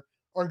Jr.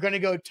 are going to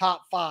go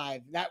top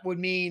 5. That would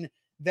mean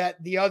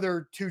that the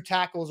other 2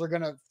 tackles are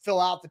going to fill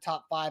out the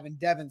top 5 in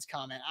Devin's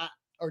comment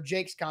or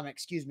Jake's comment,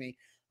 excuse me.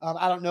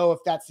 I don't know if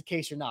that's the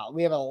case or not.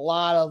 We have a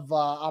lot of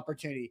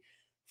opportunity.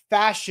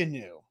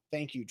 Fashanu.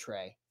 Thank you,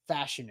 Trey.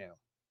 Fashanu.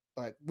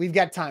 But we've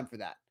got time for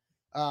that.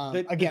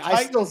 The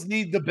Titans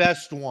need the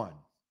best one.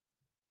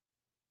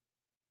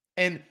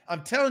 And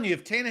I'm telling you,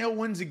 if Tannehill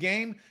wins a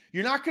game,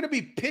 you're not going to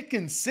be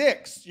picking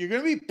 6th. You're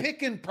going to be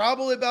picking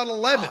probably about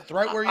 11th,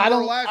 right where you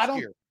were last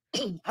year.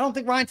 I don't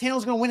think Ryan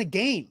Tannehill's going to win a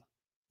game.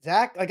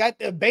 Zach,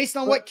 based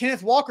on what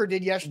Kenneth Walker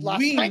did last night.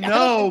 We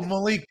know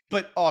Malik,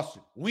 but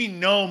Austin, we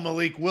know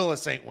Malik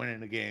Willis ain't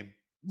winning a game.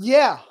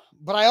 Yeah,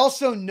 but I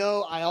also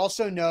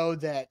know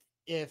that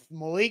if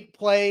Malik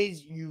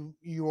plays, you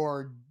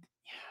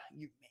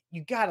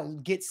got to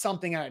get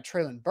something out of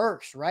Traylon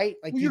Burks, right?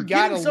 Like you're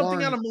getting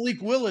something out of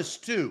Malik Willis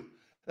too.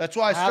 That's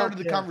why I started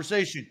the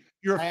conversation.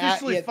 You're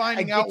officially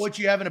finding out what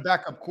you have in a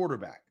backup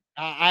quarterback.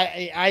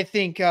 I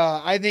think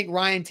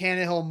Ryan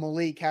Tannehill and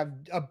Malik have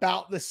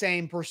about the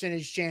same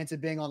percentage chance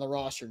of being on the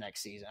roster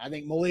next season. I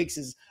think Malik's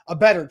is a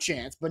better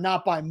chance, but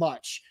not by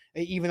much,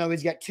 even though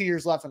he's got 2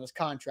 years left on his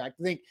contract.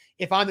 I think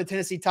if I'm the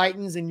Tennessee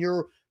Titans and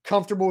you're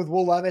comfortable with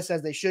Will Levis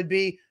as they should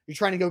be, you're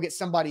trying to go get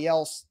somebody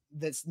else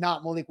that's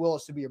not Malik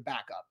Willis to be your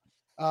backup.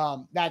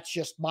 That's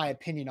just my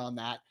opinion on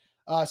that.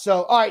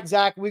 So, all right,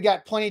 Zach, we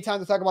got plenty of time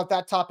to talk about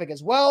that topic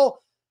as well.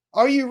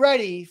 Are you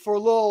ready for a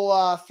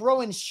little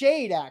throwing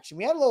shade action?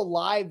 We had a little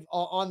live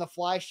on the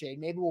fly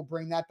shade. Maybe we'll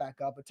bring that back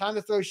up. But time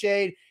to throw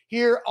shade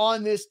here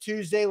on this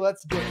Tuesday.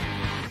 Let's do it.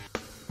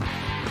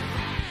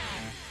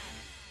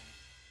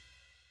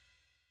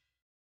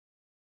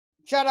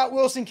 Shout out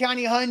Wilson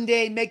County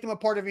Hyundai. Make them a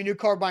part of your new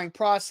car buying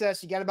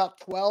process. You got about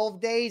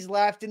 12 days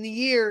left in the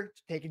year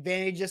to take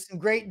advantage of some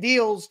great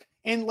deals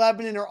in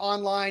Lebanon or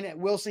online at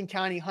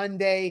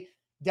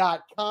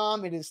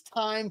wilsoncountyhyundai.com. It is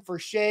time for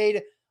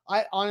shade.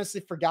 I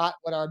honestly forgot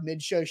what our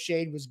mid-show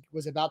shade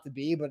was about to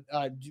be, but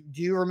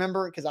do you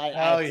remember? Because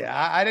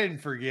I didn't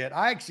forget.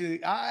 I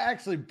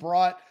actually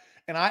brought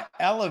and I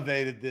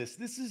elevated this.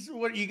 This is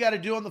what you got to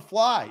do on the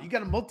fly. You got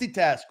to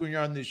multitask when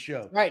you're on this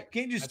show. Right.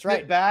 You can't just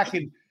sit back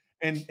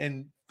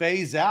and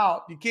phase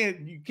out. You can't.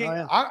 Oh,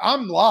 yeah.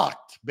 I'm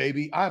locked,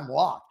 baby. I'm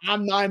locked.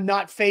 I'm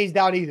not phased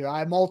out either.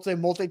 I'm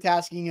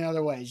multitasking in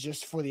other ways,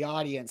 just for the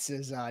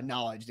audience's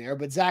knowledge there.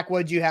 But Zach,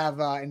 what do you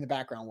have in the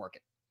background working?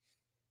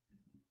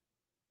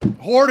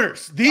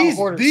 Hoarders.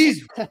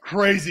 These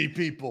crazy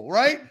people,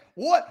 right?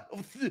 What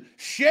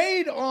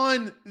shade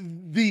on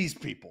these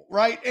people,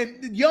 right?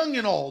 And young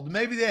and old.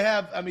 Maybe they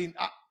have. I mean,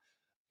 I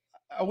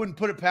wouldn't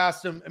put it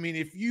past them. I mean,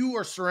 if you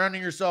are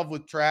surrounding yourself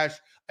with trash,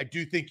 I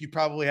do think you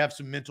probably have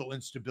some mental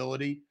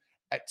instability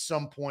at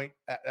some point.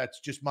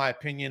 That's just my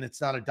opinion. It's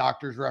not a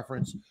doctor's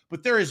reference,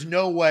 but there is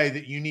no way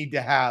that you need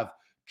to have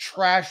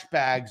trash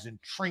bags and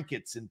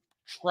trinkets and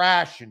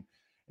trash and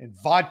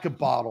vodka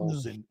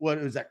bottles and what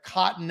is that,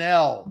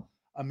 Cottonelle.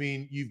 I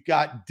mean, you've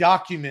got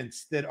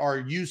documents that are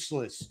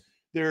useless.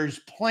 There's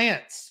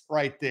plants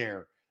right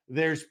there.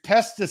 There's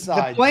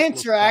pesticides. The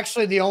plants are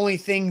actually the only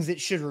things that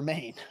should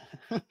remain.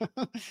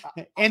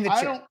 And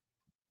I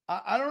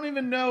don't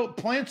even know.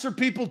 Plants are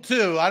people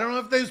too. I don't know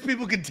if those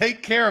people can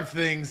take care of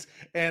things,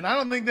 and I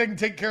don't think they can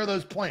take care of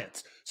those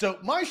plants. So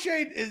my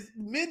shade is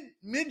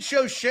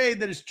mid-show shade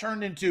that has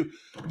turned into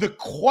the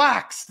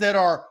quacks that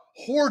are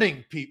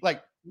hoarding people.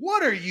 Like,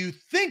 what are you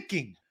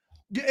thinking?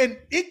 And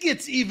it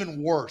gets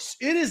even worse.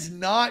 It is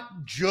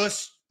not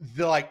just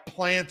the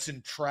plants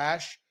and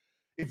trash.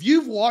 If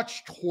you've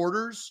watched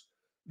Hoarders,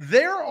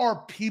 there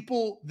are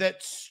people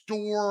that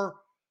store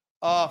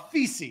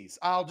feces,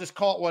 I'll just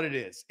call it what it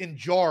is, in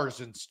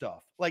jars and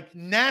stuff, like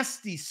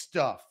nasty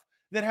stuff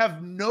that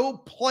have no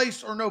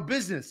place or no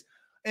business.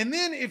 And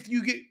then if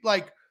you get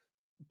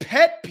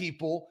pet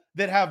people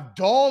that have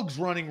dogs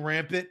running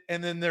rampant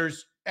and then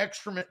there's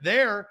excrement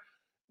there,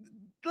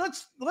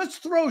 let's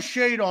throw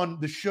shade on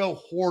the show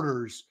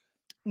Hoarders.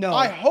 No,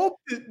 I hope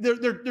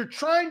that they're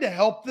trying to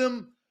help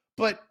them,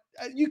 but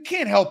you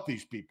can't help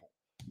these people.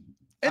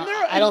 And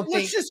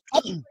we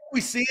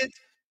see it.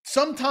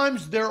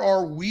 Sometimes there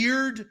are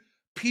weird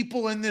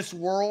people in this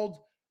world.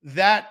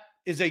 That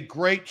is a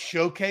great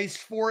showcase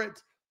for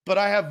it, but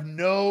I have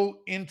no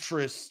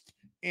interest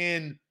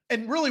in,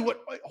 and really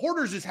what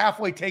Hoarders is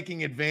halfway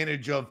taking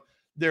advantage of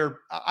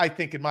I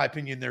think, in my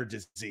opinion, their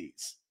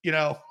disease,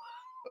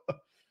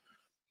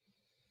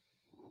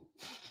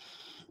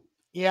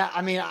 Yeah,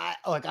 I mean,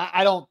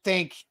 I don't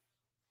think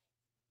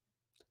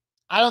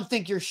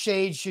your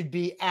shade should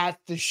be at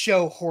the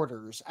show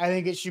Hoarders. I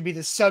think it should be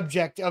the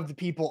subject of the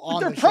people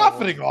on the show. They're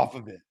profiting off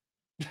of it.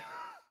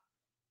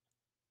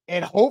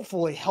 And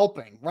hopefully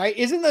helping, right?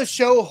 Isn't the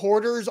show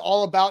Hoarders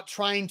all about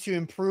trying to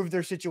improve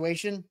their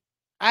situation?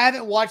 I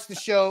haven't watched the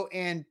show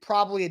in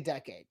probably a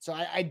decade, so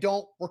I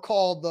don't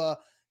recall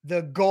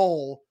the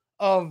goal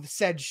of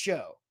said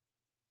show.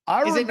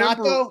 Is it not,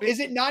 though? Is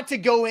it not to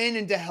go in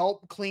and to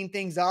help clean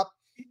things up?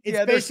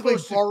 It's basically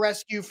bar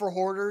rescue for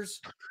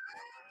hoarders.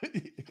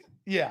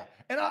 Yeah.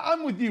 And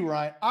I'm with you,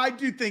 Ryan. I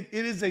do think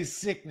it is a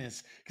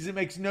sickness because it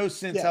makes no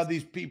sense how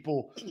these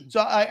people.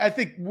 So I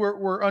think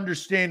we're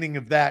understanding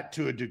of that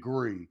to a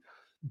degree,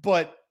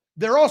 but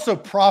they're also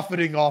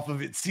profiting off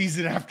of it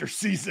season after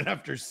season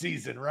after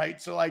season,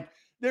 right? So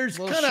there's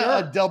kind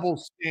of a double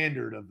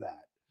standard of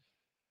that.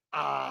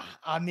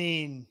 I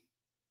mean,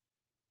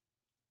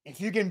 if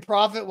you can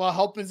profit while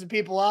helping some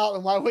people out,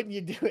 then why wouldn't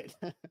you do it?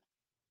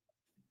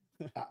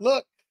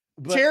 Look,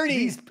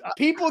 charities,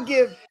 people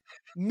give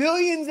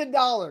millions of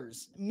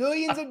dollars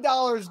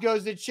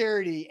goes to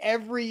charity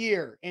every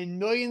year, and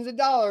millions of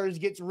dollars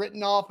gets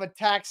written off of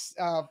tax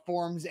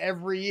forms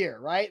every year,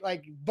 right?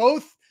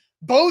 Both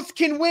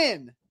can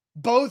win.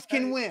 Both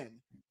can win.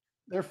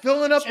 They're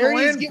filling up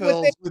charities the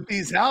landfills with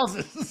these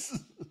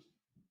houses.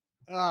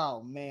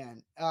 Oh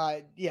man.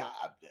 Yeah.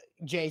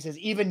 Jay says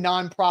even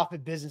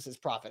nonprofit businesses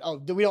profit. Oh,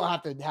 we don't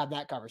have to have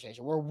that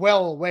conversation. We're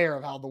well aware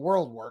of how the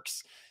world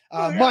works.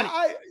 Money.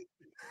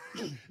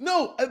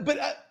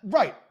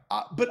 Right.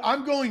 But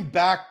I'm going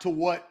back to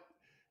what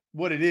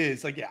it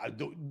is.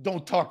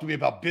 Don't talk to me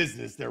about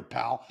business there,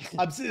 pal.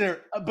 I'm sitting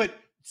there, but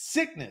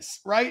sickness,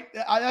 right?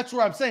 That's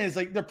what I'm saying. Is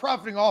they're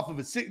profiting off of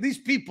it. These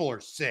people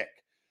are sick,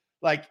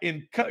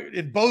 in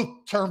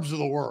both terms of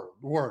the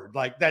word.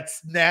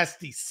 That's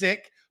nasty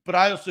sick. But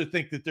I also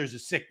think that there's a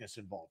sickness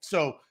involved.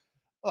 So,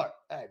 look,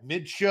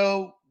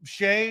 mid-show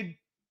shade,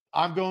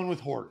 I'm going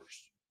with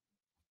Hoarders.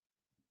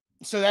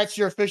 So that's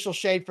your official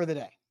shade for the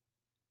day.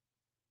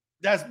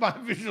 That's my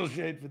visual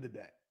shade for the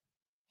day.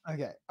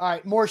 Okay. All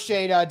right. More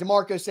shade.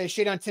 DeMarco says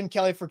shade on Tim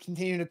Kelly for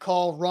continuing to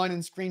call run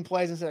and screen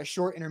plays instead of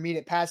short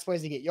intermediate pass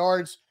plays to get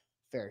yards.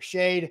 Fair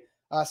shade.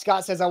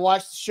 Scott says I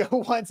watched the show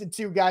once and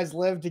two guys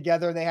lived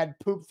together. They had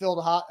poop filled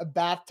a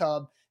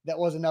bathtub. That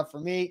was enough for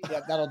me.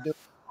 Yeah, that'll do.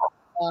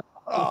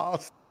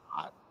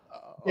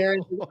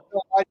 Darren,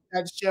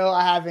 that show.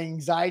 I have an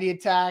anxiety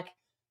attack.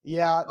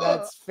 Yeah,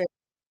 that's fair.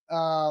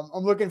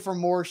 I'm looking for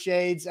more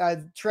shades.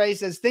 Trey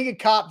says, think of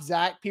Cops,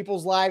 Zach.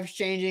 People's lives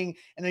changing,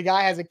 and the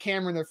guy has a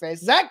camera in their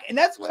face. Zach, and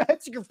that's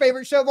your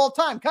favorite show of all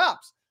time,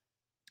 Cops.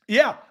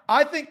 Yeah,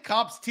 I think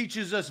Cops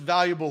teaches us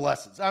valuable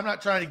lessons. I'm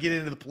not trying to get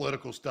into the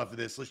political stuff of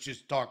this. Let's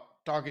just talk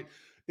it.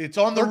 It's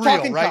on the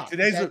real, right? Cops,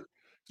 today's okay?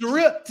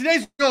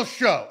 Today's a real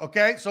show,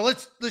 okay? So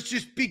let's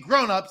just be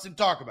grown-ups and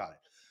talk about it.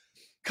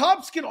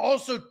 Cops can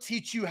also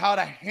teach you how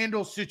to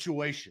handle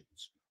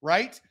situations,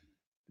 right?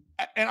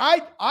 And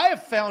I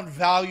have found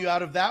value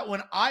out of that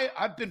when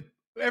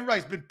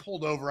everybody's been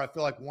pulled over, I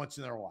feel like, once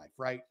in their life,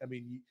 right? I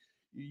mean,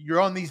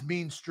 you're on these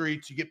mean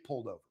streets, you get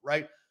pulled over,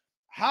 right?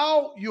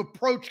 How you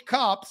approach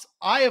cops,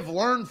 I have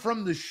learned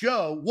from the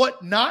show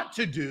what not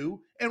to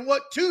do and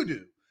what to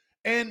do.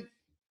 And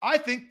I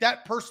think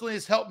that personally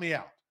has helped me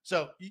out.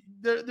 So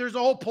there's a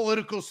whole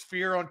political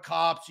sphere on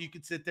cops. You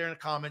can sit there in the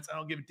comments. I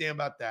don't give a damn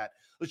about that.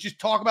 Let's just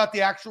talk about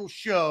the actual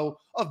show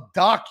of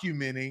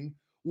documenting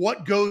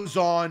what goes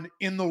on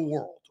in the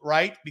world,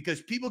 right?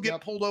 Because people get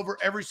pulled over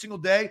every single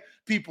day.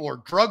 People are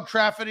drug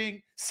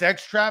trafficking,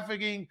 sex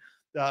trafficking,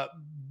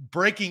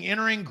 breaking,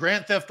 entering,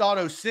 Grand Theft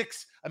Auto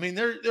 6. I mean,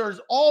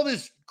 there's all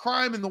this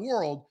crime in the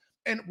world,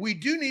 and we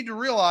do need to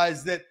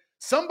realize that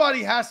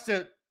somebody has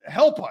to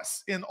help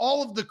us in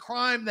all of the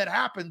crime that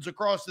happens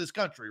across this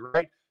country,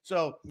 right?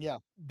 So yeah,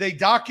 they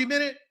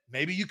document it.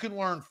 Maybe you can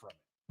learn from it.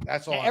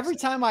 That's all. Every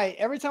time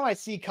I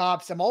see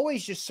Cops, I'm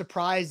always just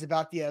surprised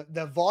about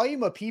the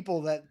volume of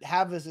people that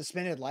have a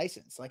suspended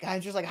license. Like,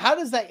 I'm just like, how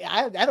does that?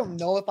 I don't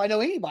know if I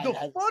know anybody.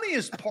 The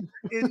funniest part,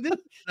 and this is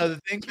another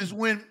thing, is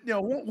when a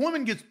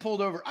woman gets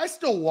pulled over. I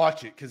still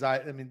watch it because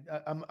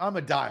I'm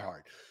a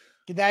diehard.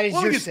 That is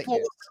your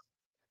sickness.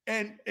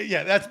 And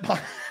yeah, that's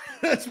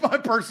my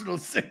personal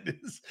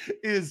sickness.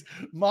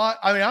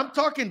 I'm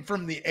talking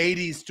from the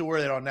 80s to where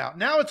they're on now.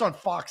 Now it's on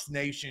Fox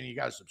Nation. You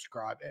got to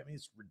subscribe. I mean,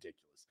 it's ridiculous.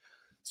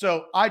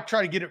 So I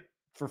try to get it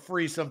for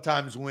free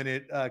sometimes when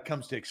it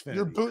comes to Xfinity.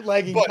 You're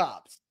bootlegging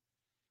Cops.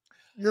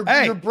 You're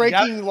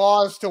breaking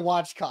laws to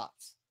watch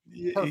Cops.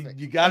 Perfect.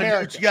 You got to do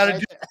what you got to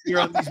do. You're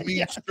on these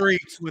mean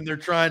streets when they're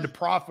trying to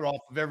profit off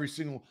of every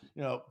single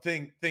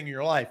thing in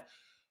your life.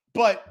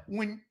 But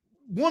when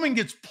woman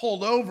gets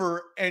pulled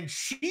over and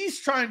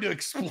she's trying to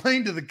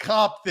explain to the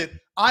cop that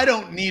I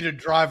don't need a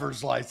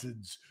driver's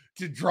license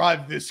to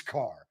drive this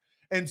car,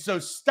 and so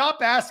stop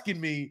asking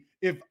me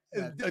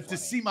to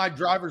see my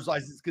driver's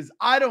license because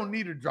I don't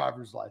need a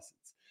driver's license.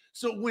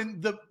 So when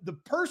the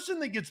person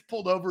that gets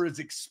pulled over is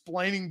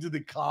explaining to the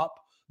cop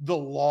the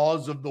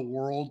laws of the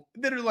world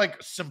that are like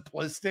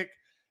simplistic,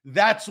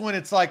 that's when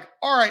it's like,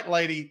 all right,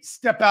 lady,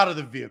 step out of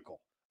the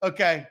vehicle.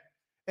 Okay.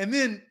 And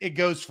then it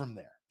goes from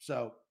there.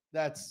 So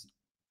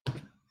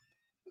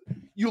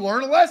you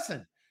learn a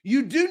lesson.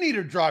 You do need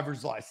a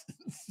driver's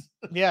license.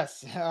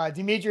 Yes.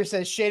 Demetrius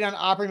says shade on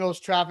Opry Mills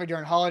traffic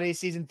during holiday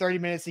season. 30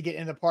 minutes to get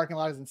into the parking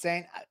lot is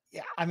insane.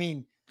 Yeah. I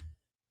mean,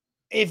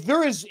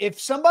 if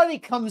somebody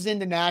comes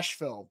into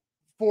Nashville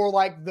for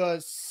like the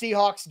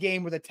Seahawks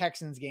game or the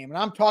Texans game, and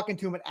I'm talking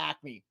to them at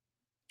Acme,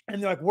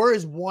 and they're like, where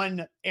is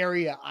one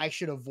area I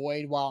should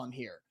avoid while I'm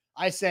here?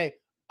 I say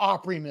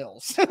Opry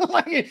Mills,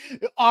 like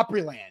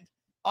Opryland,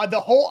 the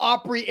whole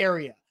Opry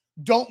area.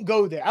 Don't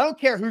go there. I don't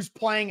care who's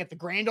playing at the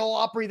Grand Ole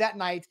Opry that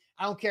night.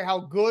 I don't care how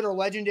good or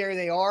legendary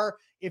they are.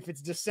 If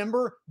it's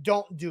December,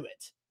 don't do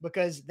it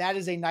because that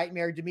is a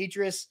nightmare.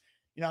 Demetrius,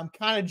 I'm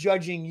kind of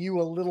judging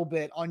you a little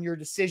bit on your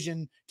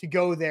decision to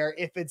go there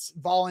if it's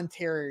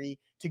voluntary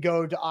to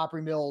go to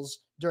Opry Mills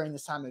during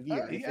this time of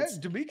year. If it's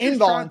Demetrius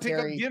trying to pick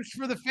up gifts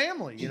for the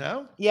family,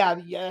 Yeah,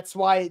 that's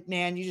why,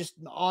 man, you just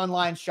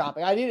online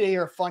shopping. I did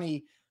hear a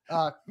funny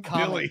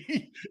comment.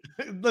 Billy.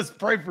 Let's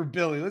pray for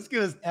Billy. Let's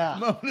get a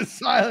moment of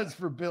silence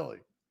for Billy.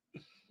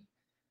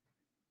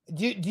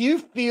 Do you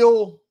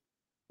feel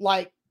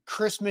like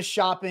Christmas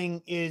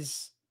shopping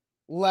is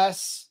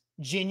less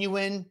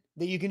genuine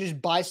that you can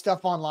just buy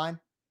stuff online?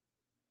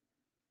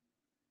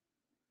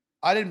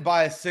 I didn't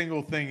buy a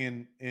single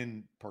thing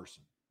in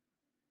person.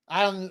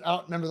 I don't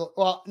remember.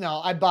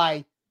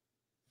 I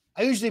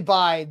usually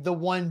buy the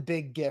one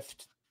big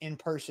gift in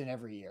person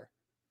every year.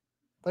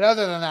 But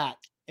other than that,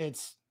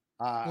 it's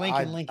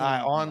Lincoln.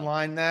 I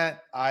online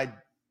that.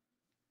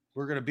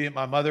 We're going to be at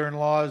my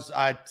mother-in-law's.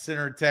 I sent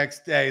her a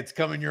text, hey, it's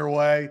coming your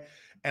way.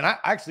 And I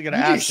actually got to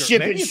ask her.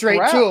 Ship it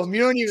straight to him.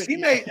 You don't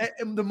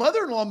even. The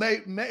mother-in-law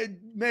may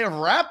have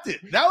wrapped it.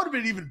 That would have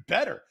been even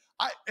better.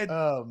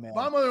 Oh man,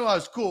 my mother-in-law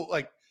is cool.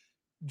 Like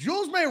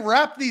Jules may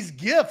wrap these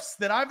gifts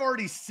that I've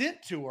already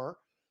sent to her,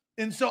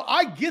 and so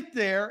I get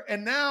there,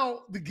 and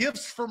now the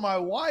gifts for my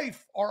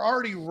wife are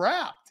already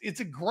wrapped. It's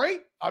a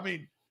great. I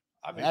mean,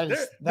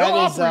 there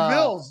are Opry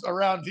Mills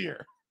around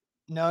here.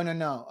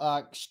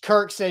 No.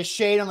 Kirk says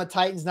shade on the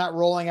Titans not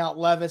rolling out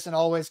Levis and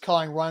always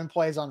calling run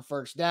plays on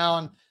first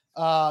down.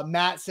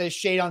 Matt says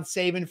shade on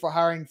Saban for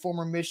hiring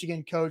former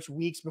Michigan coach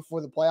weeks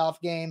before the playoff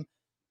game.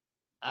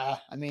 I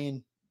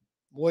mean,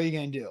 what are you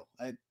going to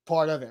do?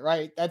 Part of it,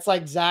 right? That's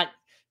like Zach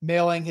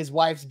mailing his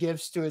wife's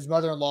gifts to his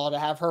mother-in-law to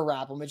have her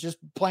wrap them. It's just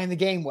playing the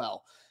game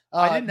well.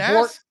 I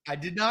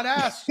did not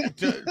ask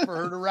for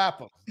her to wrap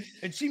them.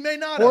 And she may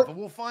not have, but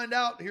we'll find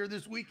out here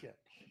this weekend.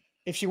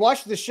 If she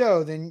watched the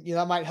show, then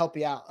that might help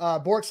you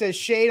out. Bork says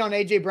shade on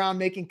A.J. Brown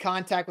making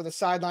contact with a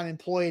sideline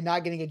employee and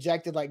not getting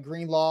ejected like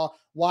Greenlaw.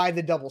 Why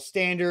the double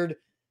standard?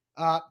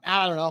 I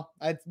don't know.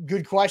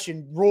 Good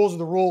question. Rules are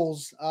the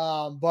rules.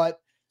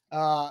 But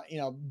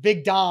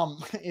Big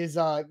Dom is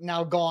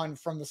now gone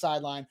from the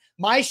sideline.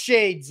 My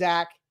shade,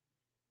 Zach,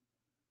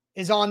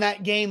 is on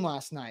that game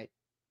last night.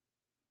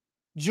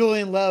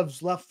 Julian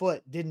Love's left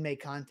foot didn't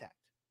make contact.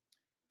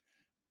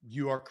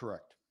 You are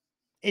correct.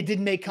 It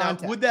didn't make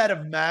contact. Now, would that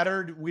have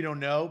mattered? We don't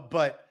know,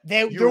 but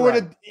there would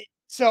have.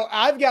 So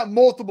I've got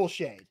multiple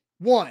shade.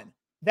 One,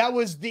 that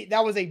was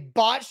a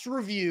botched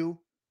review.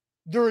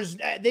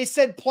 They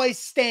said play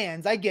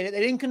stands. I get it.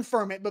 They didn't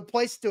confirm it, but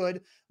play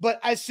stood. But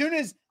as soon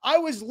as I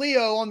was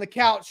Leo on the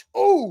couch,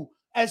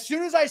 as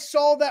soon as I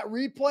saw that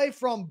replay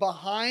from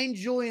behind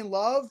Julian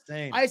Love,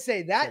 I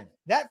say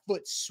that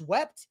foot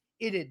swept.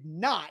 It did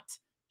not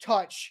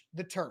touch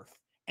the turf.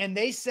 And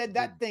they said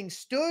that thing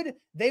stood.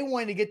 They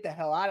wanted to get the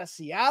hell out of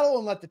Seattle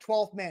and let the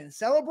 12th man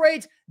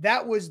celebrate.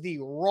 That was the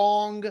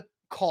wrong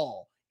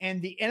call. And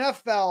the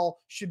NFL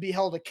should be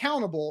held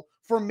accountable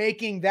for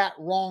making that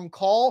wrong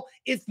call.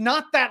 It's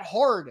not that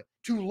hard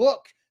to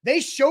look. They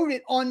showed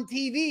it on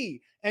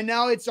TV. And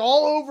now it's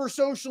all over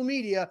social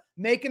media,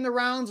 making the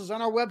rounds. It's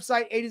on our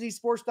website,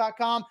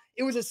 A2Zsports.com.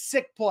 It was a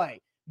sick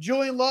play.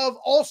 Julian Love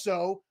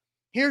also,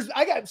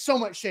 I got so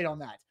much shade on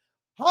that.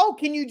 How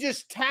can you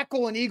just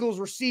tackle an Eagles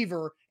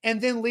receiver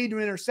and then lead to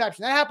an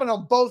interception? That happened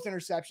on both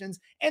interceptions.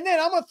 And then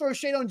I'm going to throw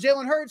shade on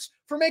Jalen Hurts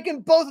for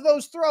making both of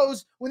those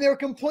throws when they were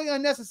completely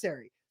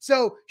unnecessary.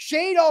 So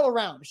shade all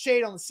around.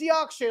 Shade on the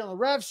Seahawks, shade on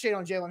the refs, shade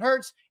on Jalen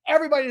Hurts.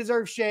 Everybody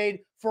deserves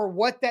shade for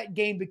what that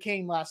game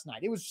became last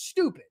night. It was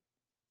stupid.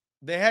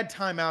 They had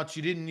timeouts.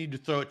 You didn't need to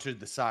throw it to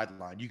the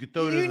sideline. You could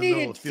throw it in the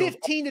middle of the field.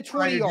 15 to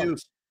 20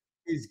 yards.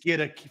 Is get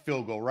a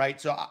field goal, right?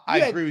 So I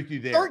agree with you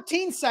there.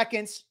 13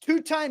 seconds,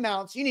 2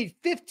 timeouts. You need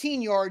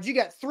 15 yards. You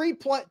got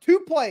 2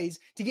 plays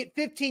to get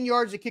 15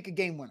 yards to kick a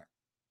game winner.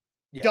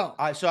 Yeah.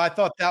 Dumb. So I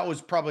thought that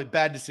was probably a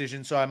bad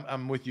decision. So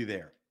I'm with you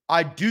there.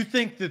 I do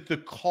think that the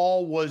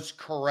call was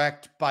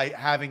correct by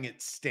having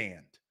it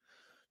stand,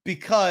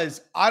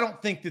 because I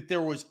don't think that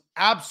there was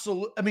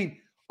absolute. I mean,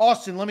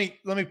 Austin, let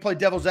me play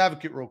devil's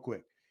advocate real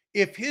quick.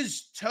 If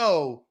his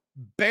toe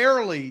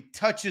barely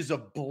touches a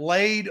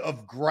blade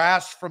of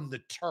grass from the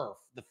turf,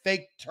 the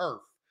fake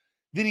turf,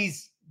 then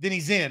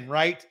he's in,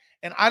 right?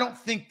 And I don't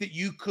think that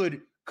you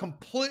could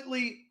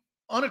completely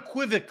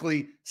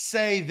unequivocally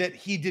say that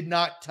he did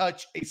not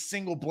touch a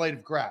single blade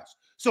of grass.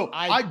 So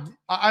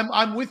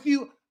I'm with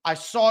you. I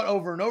saw it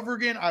over and over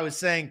again. I was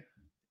saying,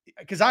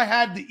 because I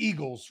had the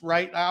Eagles,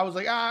 right? I was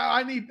like,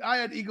 I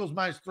had Eagles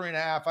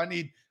 -3.5. I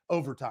need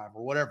overtime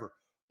or whatever.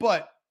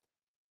 But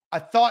I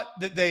thought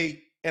that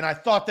they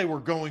were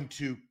going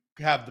to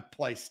have the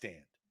play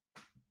stand.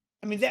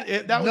 I mean,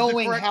 that was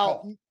knowing how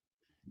call.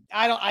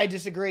 I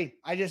disagree.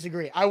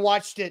 I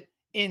watched it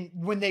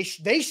when they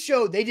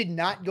showed, they did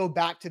not go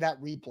back to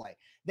that replay.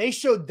 They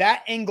showed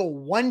that angle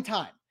one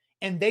time,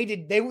 and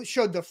they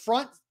showed the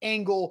front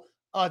angle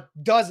a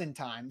dozen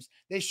times.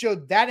 They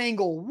showed that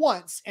angle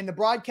once, and the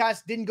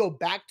broadcast didn't go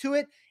back to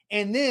it.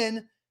 And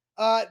then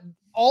I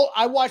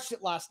watched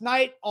it last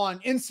night on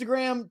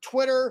Instagram,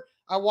 Twitter.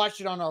 I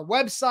watched it on our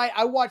website.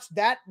 I watched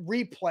that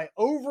replay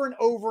over and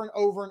over and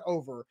over and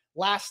over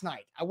last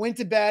night. I went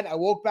to bed. I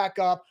woke back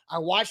up. I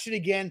watched it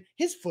again.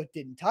 His foot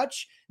didn't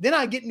touch. Then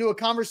I get into a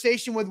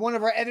conversation with one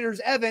of our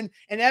editors, Evan,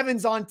 and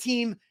Evan's on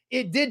team.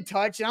 It did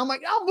touch. And I'm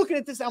like, I'm looking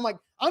at this. I'm like,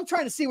 I'm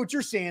trying to see what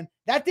you're saying.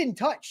 That didn't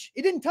touch.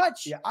 It didn't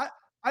touch. Yeah,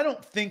 I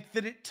don't think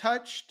that it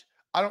touched.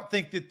 I don't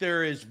think that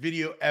there is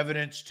video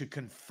evidence to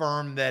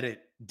confirm that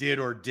it did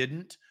or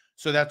didn't.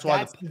 So that's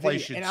why the play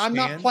should stand. And I'm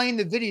not playing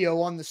the video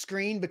on the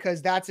screen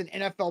because that's an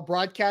NFL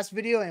broadcast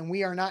video, and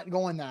we are not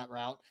going that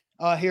route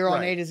here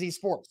on A to Z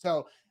Sports.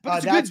 So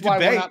that's why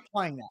we're not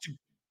playing that.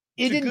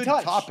 It didn't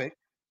touch. Topic.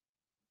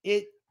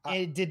 It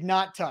did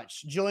not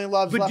touch. Julian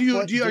Love's left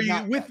foot. Are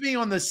you with me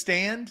on the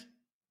stand?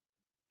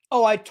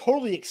 Oh, I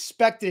totally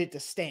expected it to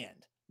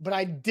stand, but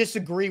I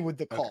disagree with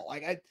the call.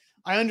 Okay. Like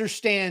I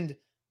understand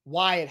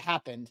why it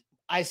happened.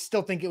 I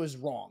still think it was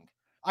wrong.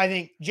 I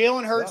think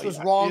Jalen Hurts was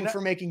wrong for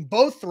making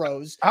both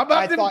throws. How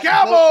about them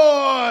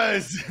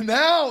Cowboys?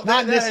 Now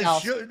not in this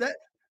house.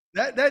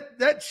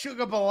 That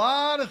shook up a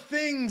lot of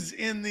things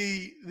in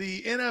the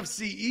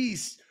NFC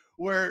East,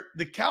 where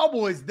the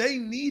Cowboys they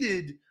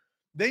needed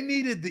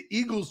the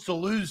Eagles to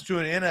lose to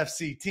an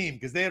NFC team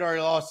because they had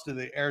already lost to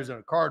the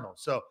Arizona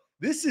Cardinals. So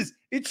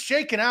it's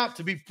shaken out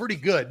to be pretty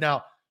good.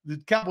 Now the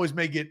Cowboys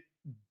may get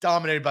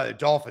dominated by the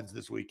Dolphins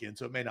this weekend,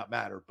 so it may not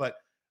matter. But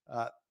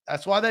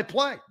That's why they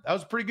play. That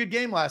was a pretty good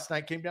game last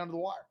night. Came down to the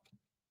wire.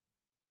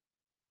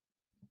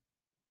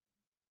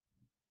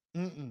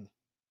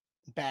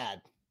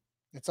 Bad.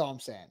 That's all I'm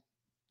saying.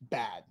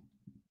 Bad.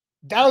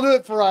 That'll do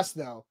it for us,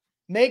 though.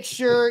 Make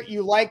sure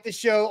you like the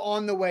show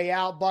on the way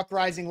out. Buck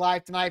Rising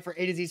live tonight for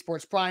A to Z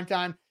Sports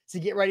Primetime. So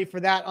get ready for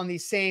that on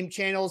these same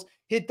channels.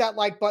 Hit that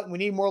like button. We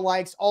need more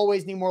likes.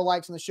 Always need more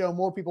likes on the show.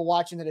 More people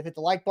watching that have hit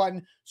the like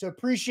button. So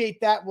appreciate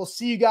that. We'll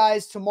see you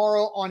guys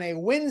tomorrow on a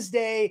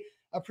Wednesday.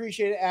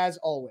 Appreciate it as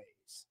always.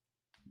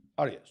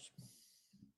 Adios.